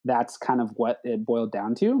 that's kind of what it boiled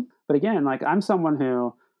down to. But again, like I'm someone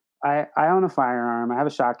who I own a firearm. I have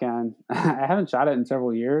a shotgun. I haven't shot it in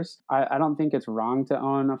several years. I don't think it's wrong to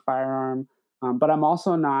own a firearm, but I'm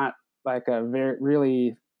also not like a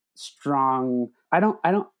really strong. I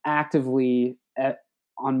don't actively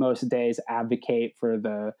on most days advocate for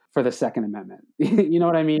the Second Amendment. You know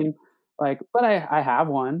what I mean? Like, but I have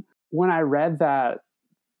one. When I read that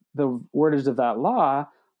the wordage of that law,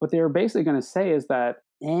 what they were basically going to say is that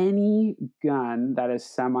any gun that is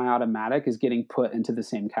semi-automatic is getting put into the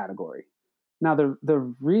same category. Now,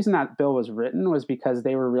 the reason that bill was written was because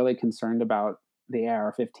they were really concerned about the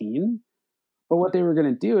AR-15. But what they were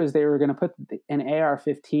going to do is they were going to put an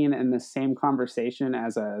AR-15 in the same conversation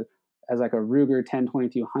as like a Ruger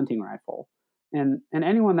 1022 hunting rifle. And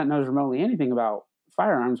anyone that knows remotely anything about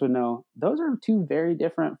firearms would know those are two very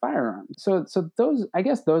different firearms. So those, I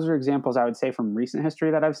guess those are examples I would say from recent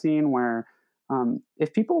history that I've seen where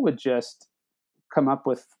if people would just come up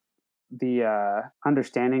with the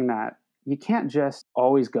understanding that you can't just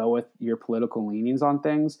always go with your political leanings on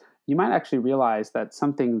things, you might actually realize that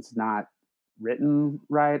something's not written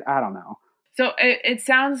right. I don't know. So it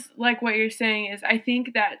sounds like what you're saying is I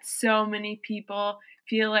think that so many people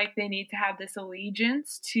feel like they need to have this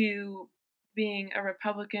allegiance to being a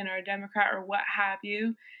Republican or a Democrat or what have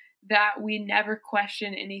you, that we never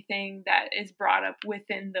question anything that is brought up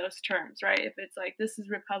within those terms, right? If it's like, this is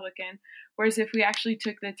Republican. Whereas if we actually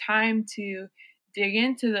took the time to dig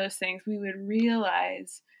into those things, we would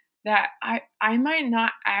realize that I might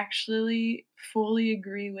not actually fully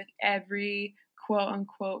agree with every quote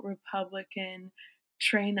unquote Republican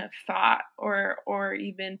train of thought or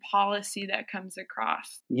even policy that comes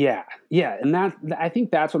across. Yeah, and that I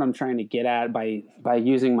think that's what I'm trying to get at by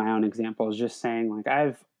using my own examples, just saying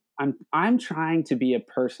like I'm trying to be a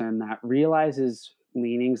person that realizes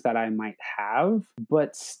leanings that I might have,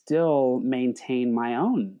 but still maintain my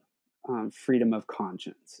own freedom of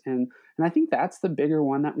conscience, and I think that's the bigger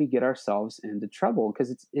one that we get ourselves into trouble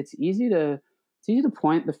because it's easy to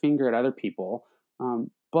point the finger at other people,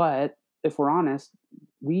 but if we're honest,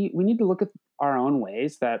 we need to look at our own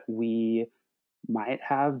ways that we might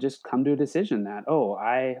have just come to a decision that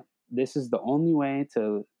this is the only way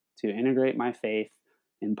to integrate my faith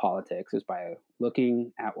in politics is by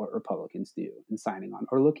looking at what Republicans do and signing on,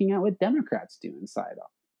 or looking at what Democrats do and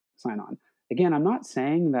sign on. Again, I'm not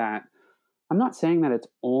saying that it's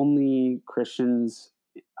only Christians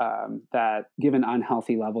that give an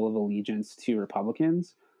unhealthy level of allegiance to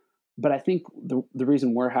Republicans. But I think the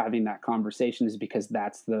reason we're having that conversation is because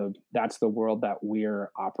that's the world that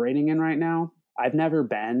we're operating in right now. I've never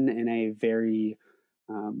been in a very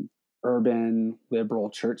urban liberal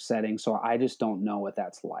church setting, so I just don't know what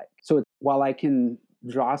that's like. So while I can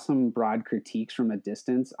draw some broad critiques from a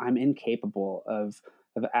distance, I'm incapable of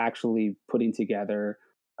actually putting together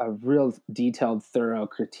a real detailed, thorough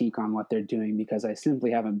critique on what they're doing, because I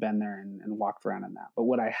simply haven't been there and walked around in that. But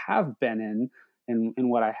what I have been in, and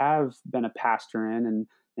what I have been a pastor in,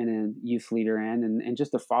 and a youth leader in, and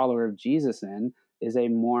just a follower of Jesus in, is a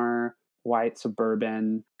more white,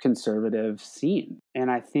 suburban, conservative scene.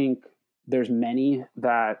 And I think there's many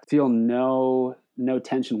that feel no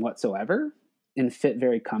tension whatsoever and fit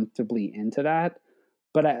very comfortably into that.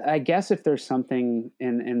 But I guess if there's something,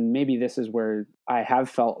 and maybe this is where I have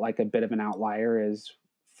felt like a bit of an outlier, is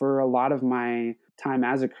for a lot of my time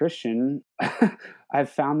as a Christian, I've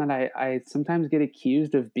found that I sometimes get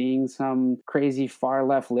accused of being some crazy far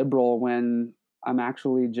left liberal when I'm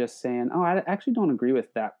actually just saying, oh, I actually don't agree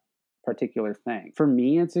with that particular thing. For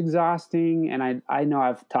me, it's exhausting. And I know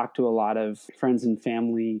I've talked to a lot of friends and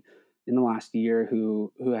family in the last year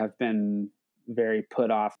who have been very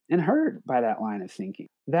put off and hurt by that line of thinking.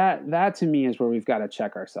 That to me is where we've got to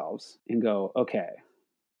check ourselves and go, okay,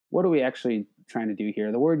 what are we actually trying to do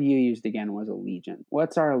here? The word you used again was allegiance.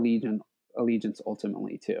 What's our allegiance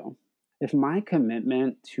ultimately to? If my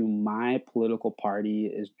commitment to my political party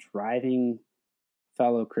is driving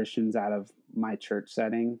fellow Christians out of my church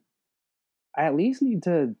setting, I at least need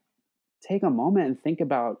to take a moment and think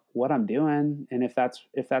about what I'm doing, and if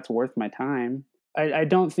that's worth my time. I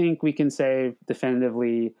don't think we can say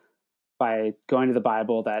definitively by going to the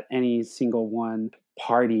Bible that any single one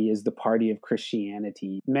party is the party of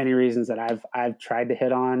Christianity. Many reasons that I've tried to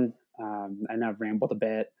hit on, and I've rambled a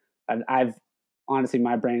bit. I've honestly,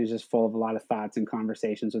 my brain is just full of a lot of thoughts and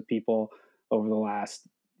conversations with people over the last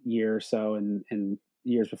year or so, and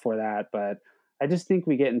years before that. But I just think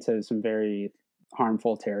we get into some very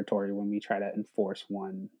harmful territory when we try to enforce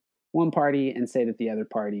one party and say that the other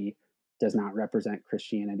party does not represent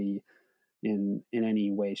Christianity in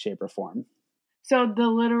any way, shape, or form. So the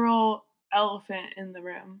literal elephant in the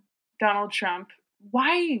room, Donald Trump.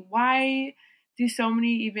 Why do so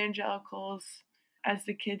many evangelicals, as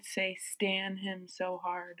the kids say, stan him so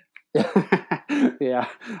hard? Yeah,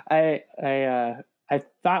 I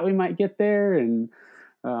thought we might get there, and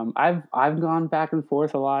I've gone back and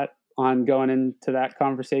forth a lot on going into that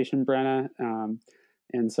conversation, Brenna,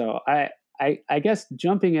 and so I guess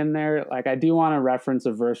jumping in there, like, I do want to reference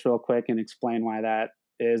a verse real quick and explain why that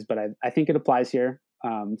is, but I think it applies here. So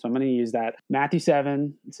I'm going to use that. Matthew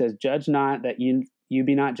 7, it says, "Judge not, that you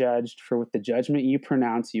be not judged, for with the judgment you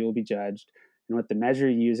pronounce, you will be judged, and with the measure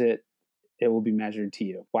you use it will be measured to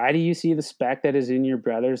you. Why do you see the speck that is in your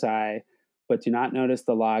brother's eye, but do not notice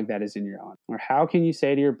the log that is in your own? Or how can you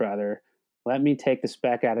say to your brother, let me take the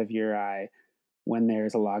speck out of your eye, when there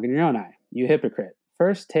is a log in your own eye? You hypocrite.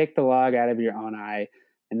 First take the log out of your own eye,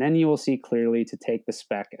 and then you will see clearly to take the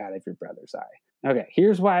speck out of your brother's eye." Okay,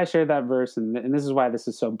 here's why I shared that verse, and this is why this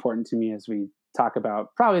is so important to me as we talk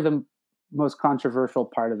about probably the most controversial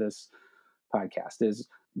part of this podcast is,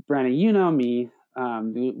 Brenna, you know me.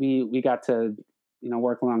 We got to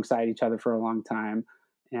work alongside each other for a long time,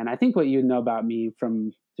 and I think what you know about me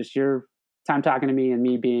from just your time talking to me and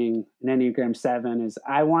me being an Enneagram 7 is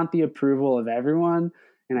I want the approval of everyone,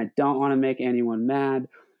 and I don't want to make anyone mad,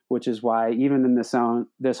 which is why even in this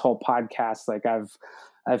whole podcast, like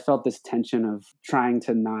I've felt this tension of trying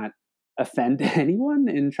to not offend anyone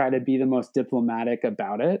and try to be the most diplomatic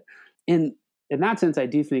about it. And in that sense, I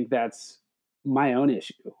do think that's my own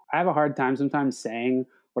issue. I have a hard time sometimes saying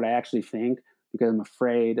what I actually think because I'm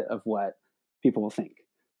afraid of what people will think.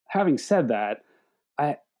 Having said that,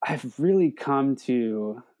 I've really come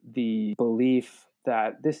to the belief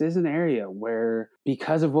that this is an area where,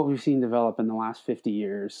 because of what we've seen develop in the last 50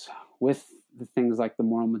 years with the things like the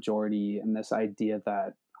moral majority and this idea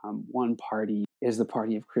that one party is the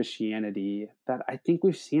party of Christianity, that I think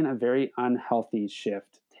we've seen a very unhealthy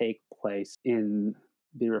shift take place in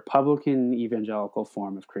the Republican evangelical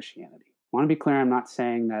form of Christianity. I want to be clear, I'm not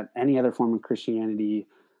saying that any other form of Christianity,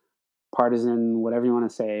 partisan, whatever you want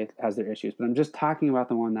to say, has their issues, but I'm just talking about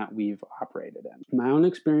the one that we've operated in. My own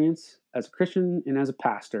experience as a Christian and as a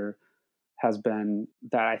pastor has been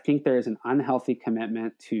that I think there is an unhealthy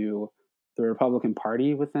commitment to the Republican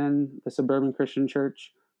Party within the suburban Christian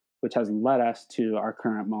church, which has led us to our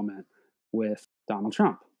current moment with Donald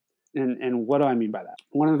Trump. And what do I mean by that?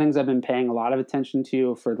 One of the things I've been paying a lot of attention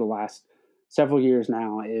to for the last several years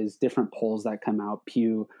now is different polls that come out.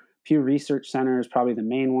 Pew Research Center is probably the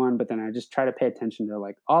main one, but then I just try to pay attention to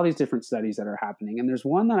like all these different studies that are happening. And there's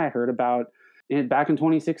one that I heard about back in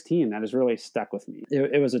 2016 that has really stuck with me.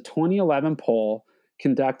 It was a 2011 poll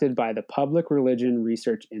conducted by the Public Religion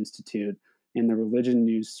Research Institute in the Religion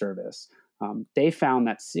News Service. They found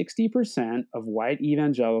that 60% of white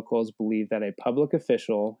evangelicals believe that a public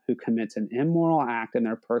official who commits an immoral act in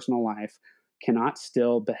their personal life cannot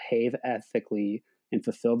still behave ethically and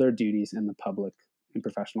fulfill their duties in the public and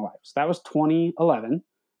professional life. So that was 2011.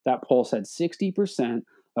 That poll said 60%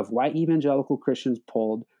 of white evangelical Christians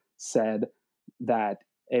polled said that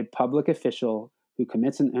a public official who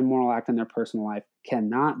commits an immoral act in their personal life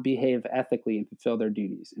cannot behave ethically and fulfill their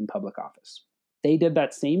duties in public office. They did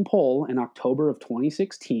that same poll in October of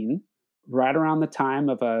 2016, right around the time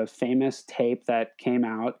of a famous tape that came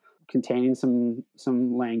out containing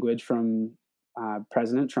some language from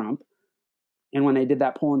President Trump. And when they did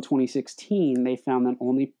that poll in 2016, they found that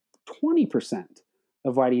only 20%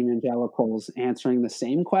 of white evangelicals answering the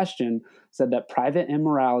same question said that private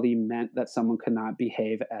immorality meant that someone could not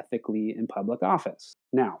behave ethically in public office.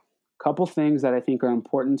 Now, a couple things that I think are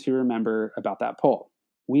important to remember about that poll.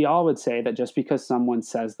 We all would say that just because someone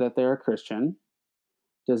says that they're a Christian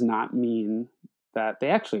does not mean that they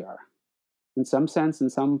actually are. In some sense, in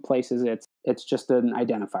some places, it's just an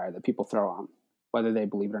identifier that people throw on, whether they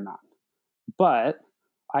believe it or not. But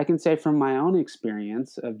I can say from my own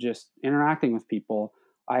experience of just interacting with people,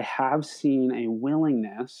 I have seen a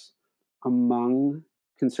willingness among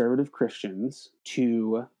conservative Christians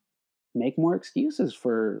to make more excuses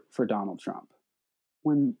for Donald Trump.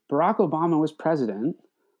 When Barack Obama was president,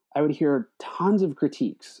 I would hear tons of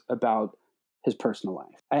critiques about his personal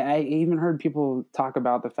life. I even heard people talk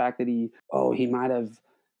about the fact that he might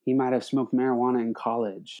have smoked marijuana in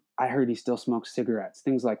college. I heard he still smokes cigarettes,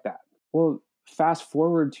 things like that. Well, fast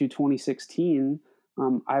forward to 2016,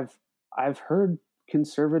 I've heard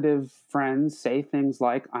conservative friends say things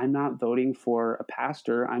like, "I'm not voting for a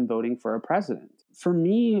pastor, I'm voting for a president." For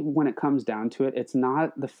me, when it comes down to it, it's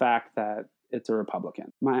not the fact that it's a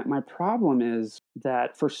Republican. My problem is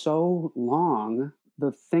that for so long,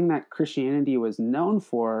 the thing that Christianity was known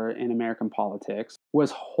for in American politics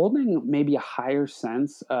was holding maybe a higher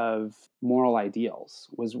sense of moral ideals,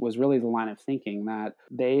 was really the line of thinking that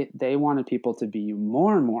they wanted people to be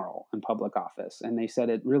more moral in public office. And they said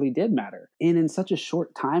it really did matter. And in such a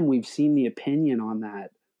short time, we've seen the opinion on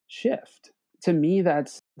that shift. To me,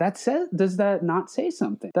 does that not say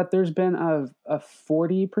something? That there's been a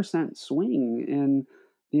 40% swing in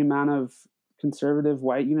the amount of conservative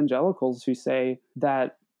white evangelicals who say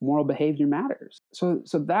that moral behavior matters. So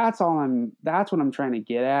that's what I'm trying to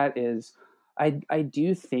get at is I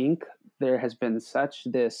do think there has been such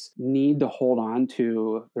this need to hold on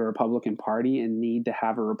to the Republican Party and need to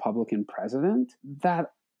have a Republican president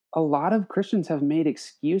that a lot of Christians have made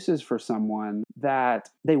excuses for someone that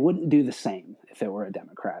they wouldn't do the same if it were a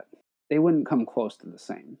Democrat. They wouldn't come close to the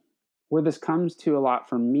same. Where this comes to a lot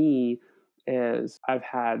for me is I've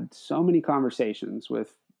had so many conversations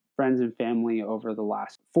with friends and family over the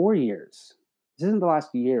last 4 years. This isn't the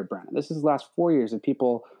last year, Brennan. This is the last 4 years of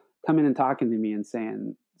people coming and talking to me and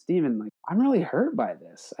saying, "Stephen, like, I'm really hurt by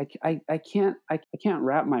this. I can't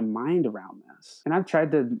wrap my mind around this." And I've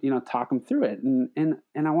tried to, talk them through it. And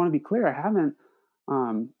I want to be clear,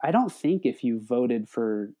 I don't think if you voted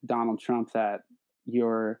for Donald Trump that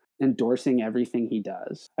you're endorsing everything he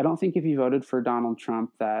does. I don't think if you voted for Donald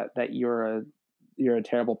Trump that you're a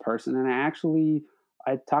terrible person. And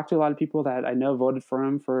I talked to a lot of people that I know voted for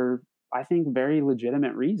him for, I think, very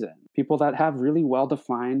legitimate reason. People that have really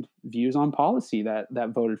well-defined views on policy that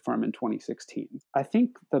voted for him in 2016. I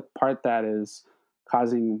think the part that is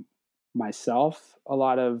causing myself a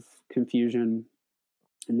lot of confusion,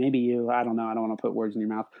 and maybe you, I don't know, I don't want to put words in your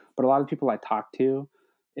mouth, but a lot of people I talk to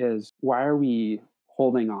is, why are we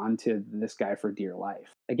holding on to this guy for dear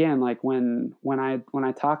life? Again, like when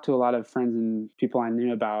I talk to a lot of friends and people I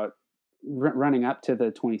knew about running up to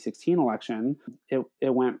the 2016 election, it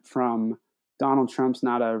went from Donald Trump's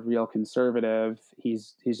not a real conservative,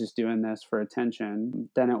 he's just doing this for attention.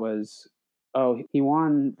 Then it was, oh, he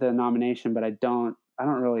won the nomination, but I don't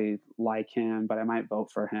really like him, but I might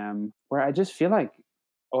vote for him. Where I just feel like,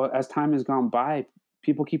 as time has gone by,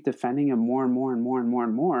 people keep defending him more and more and more and more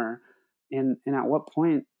and more. And at what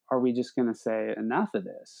point are we just going to say enough of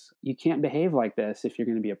this? You can't behave like this if you're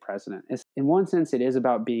going to be a president. In one sense, it is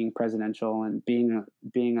about being presidential and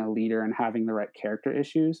being a leader and having the right character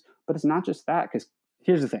issues. But it's not just that, because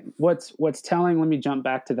here's the thing. What's telling, let me jump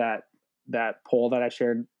back to that poll that I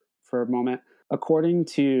shared for a moment. According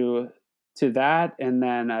to that, and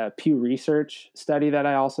then a Pew Research study that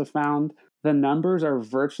I also found, the numbers are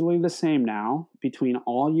virtually the same now between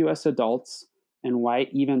all U.S. adults and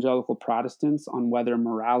white evangelical Protestants on whether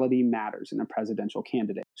morality matters in a presidential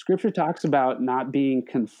candidate. Scripture talks about not being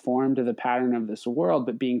conformed to the pattern of this world,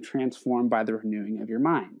 but being transformed by the renewing of your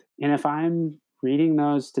mind. And if I'm reading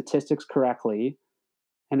those statistics correctly,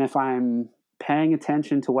 and if I'm paying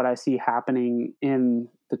attention to what I see happening in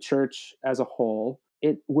the church as a whole,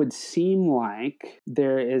 it would seem like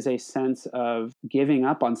there is a sense of giving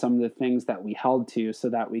up on some of the things that we held to so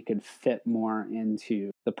that we could fit more into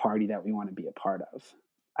the party that we want to be a part of.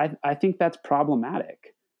 I think that's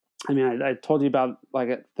problematic. I mean, I told you about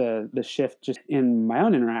like the shift just in my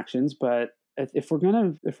own interactions, but if we're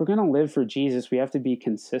gonna live for Jesus, we have to be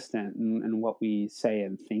consistent in what we say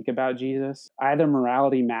and think about Jesus. Either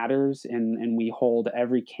morality matters and we hold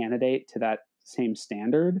every candidate to that same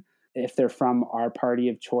standard, if they're from our party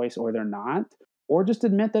of choice or they're not, or just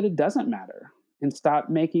admit that it doesn't matter and stop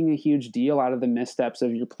making a huge deal out of the missteps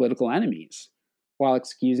of your political enemies while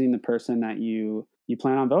excusing the person that you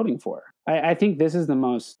plan on voting for. I think this is the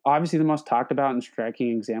most talked about and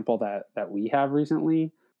striking example that we have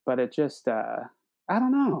recently, but it just I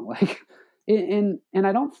don't know, like, and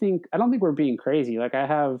I don't think we're being crazy. Like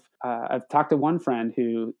I've talked to one friend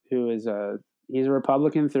who is he's a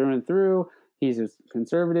Republican through and through. He's a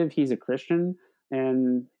conservative. He's a Christian.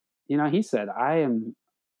 And, he said, I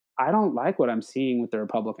don't like what I'm seeing with the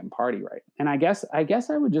Republican Party, right? And I guess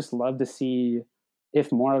I would just love to see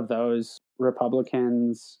if more of those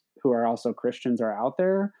Republicans who are also Christians are out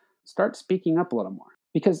there, start speaking up a little more.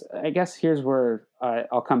 Because I guess here's where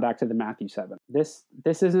I'll come back to the Matthew 7. This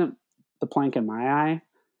isn't the plank in my eye,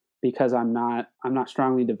 because I'm not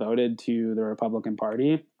strongly devoted to the Republican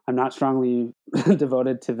Party. I'm not strongly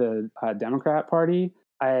devoted to the Democrat Party.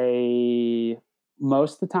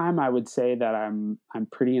 Most of the time, I would say that I'm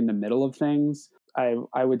pretty in the middle of things.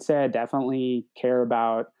 I would say I definitely care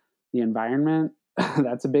about the environment.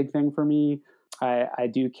 That's a big thing for me. I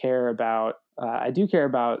do care about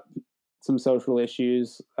some social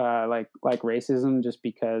issues like racism, just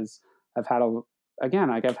because I've had a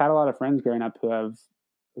lot of friends growing up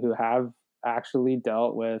who have actually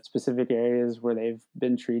dealt with specific areas where they've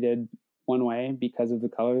been treated one way because of the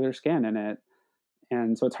color of their skin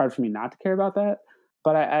and so it's hard for me not to care about that.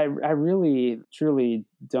 But I really truly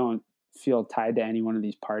don't feel tied to any one of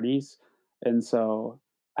these parties, and so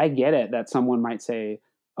I get it that someone might say,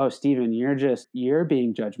 "Oh, Stephen, you're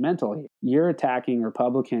being judgmental here. You're attacking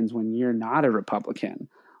Republicans when you're not a Republican."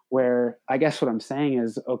 Where I guess what I'm saying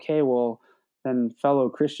is, okay, well, then fellow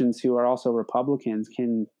Christians who are also Republicans,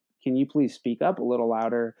 can you please speak up a little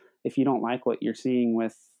louder if you don't like what you're seeing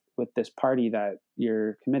with this party that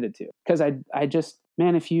you're committed to? Because I just,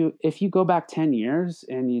 man, if you go back 10 years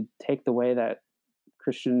and you take the way that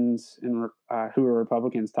Christians and who are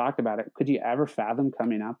Republicans talked about it, could you ever fathom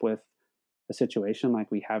coming up with a situation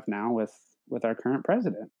like we have now with our current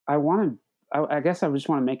president? I guess I just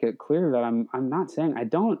want to make it clear that I'm not saying I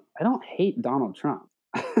don't hate Donald Trump.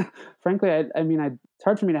 Frankly, I mean, it's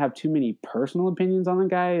hard for me to have too many personal opinions on the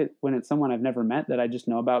guy when it's someone I've never met that I just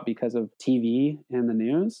know about because of TV and the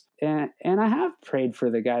news. And I have prayed for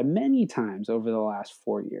the guy many times over the last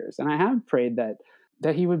 4 years, and I have prayed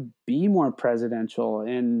that he would be more presidential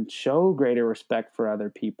and show greater respect for other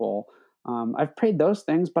people. I've prayed those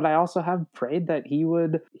things, but I also have prayed that he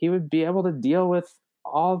would be able to deal with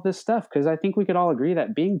all this stuff, because I think we could all agree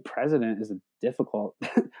that being president is difficult.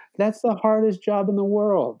 That's the hardest job in the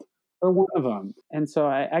world, or one of them. And so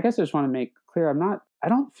I guess I just want to make clear, I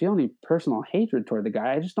don't feel any personal hatred toward the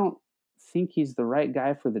guy. I just don't think he's the right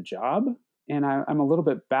guy for the job. And I'm a little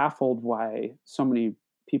bit baffled why so many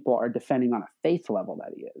people are defending on a faith level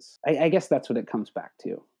that he is. I guess that's what it comes back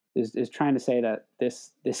to, is trying to say that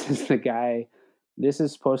this is the guy, this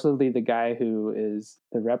is supposedly the guy who is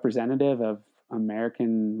the representative of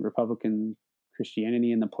American Republican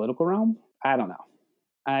Christianity in the political realm. I don't know.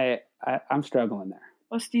 I'm struggling there.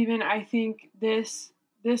 Well, Stephen, I think this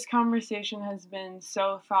conversation has been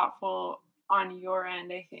so thoughtful on your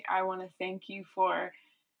end. I want to thank you for,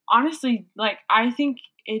 honestly, like, I think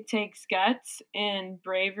it takes guts and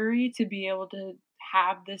bravery to be able to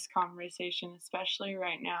have this conversation, especially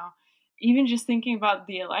right now. Even just thinking about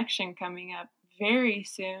the election coming up very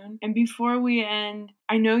soon. And before we end,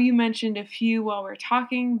 I know you mentioned a few while we're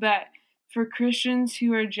talking, but for Christians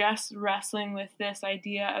who are just wrestling with this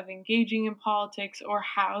idea of engaging in politics, or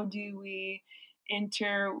how do we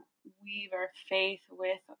interweave our faith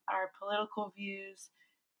with our political views,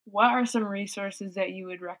 what are some resources that you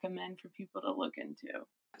would recommend for people to look into?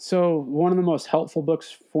 So one of the most helpful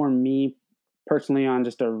books for me personally on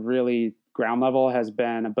just a really ground level has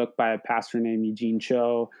been a book by a pastor named Eugene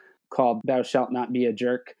Cho called Thou Shalt Not Be a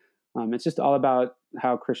Jerk. It's just all about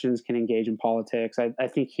how Christians can engage in politics. I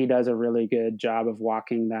think he does a really good job of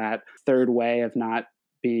walking that third way of not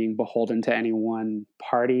being beholden to any one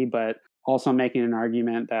party, but also making an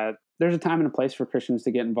argument that there's a time and a place for Christians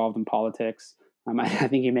to get involved in politics. I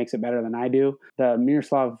think he makes it better than I do. The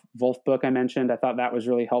Miroslav Volf book I mentioned, I thought that was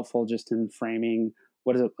really helpful just in framing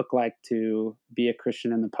what does it look like to be a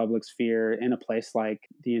Christian in the public sphere in a place like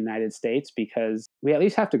the United States, because we at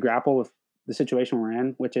least have to grapple with the situation we're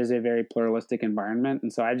in, which is a very pluralistic environment.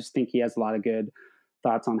 And so I just think he has a lot of good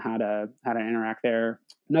thoughts on how to interact there.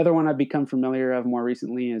 Another one I've become familiar of more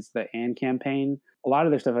recently is the AND campaign. A lot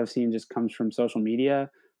of their stuff I've seen just comes from social media.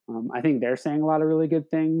 I think they're saying a lot of really good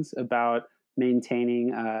things about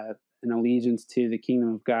maintaining an allegiance to the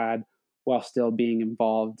kingdom of God while still being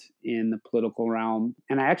involved in the political realm.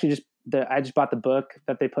 And I just bought the book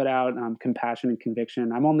that they put out, Compassion and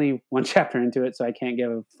Conviction. I'm only one chapter into it, so I can't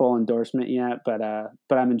give a full endorsement yet, but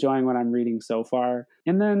I'm enjoying what I'm reading so far.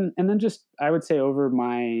 And then just, I would say, over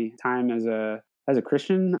my time as a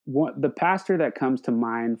Christian, the pastor that comes to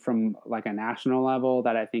mind from like a national level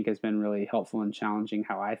that I think has been really helpful in challenging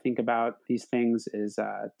how I think about these things is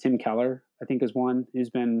Tim Keller, I think, is one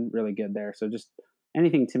who's been really good there. So just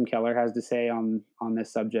anything Tim Keller has to say on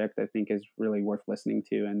this subject, I think, is really worth listening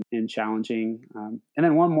to and challenging. And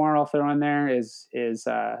then one more I'll throw in there is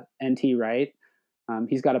N.T. Wright.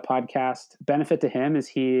 He's got a podcast. Benefit to him is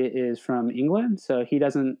he is from England, so he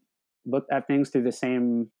doesn't look at things through the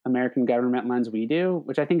same American government lens we do,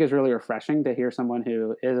 which I think is really refreshing to hear someone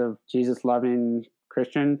who is a Jesus-loving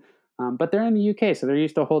Christian. But they're in the UK, so they're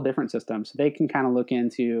used to a whole different system. So they can kind of look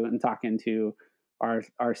into and talk into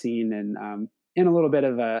our scene and in a little bit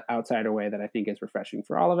of an outsider way that I think is refreshing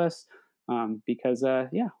for all of us, because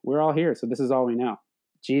we're all here, so this is all we know.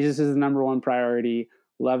 Jesus is the number one priority.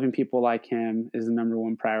 Loving people like him is the number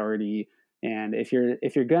one priority. And if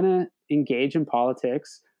you're gonna engage in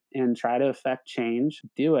politics and try to affect change,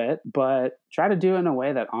 do it, but try to do it in a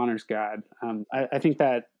way that honors God. I think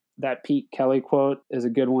that Pete Kelly quote is a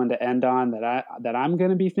good one to end on that I'm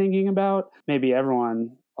going to be thinking about. Maybe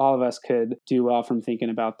all of us could do well from thinking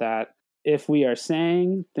about that. If we are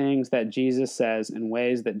saying things that Jesus says in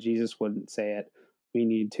ways that Jesus wouldn't say it, we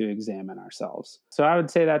need to examine ourselves. So I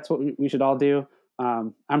would say that's what we should all do.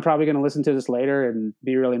 I'm probably going to listen to this later and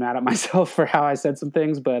be really mad at myself for how I said some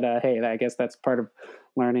things, but hey, I guess that's part of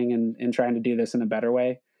learning and trying to do this in a better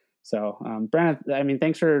way. So, Brenna, I mean,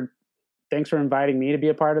 thanks for inviting me to be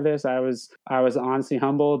a part of this. I was honestly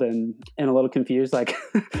humbled and a little confused, like,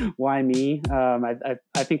 why me? I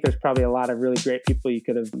think there's probably a lot of really great people you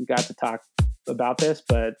could have got to talk about this,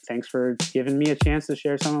 but thanks for giving me a chance to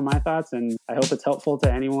share some of my thoughts. And I hope it's helpful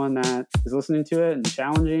to anyone that is listening to it and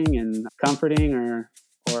challenging and comforting or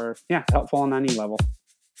helpful on any level.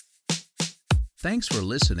 Thanks for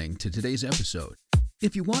listening to today's episode.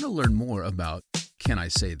 If you want to learn more about Can I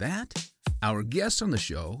Say That?, our guests on the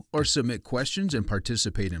show, or submit questions and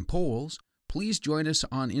participate in polls, please join us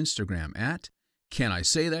on Instagram at Can I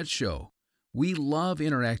Say That Show. We love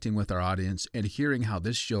interacting with our audience and hearing how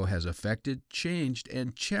this show has affected, changed,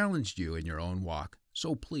 and challenged you in your own walk.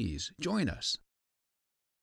 So please join us.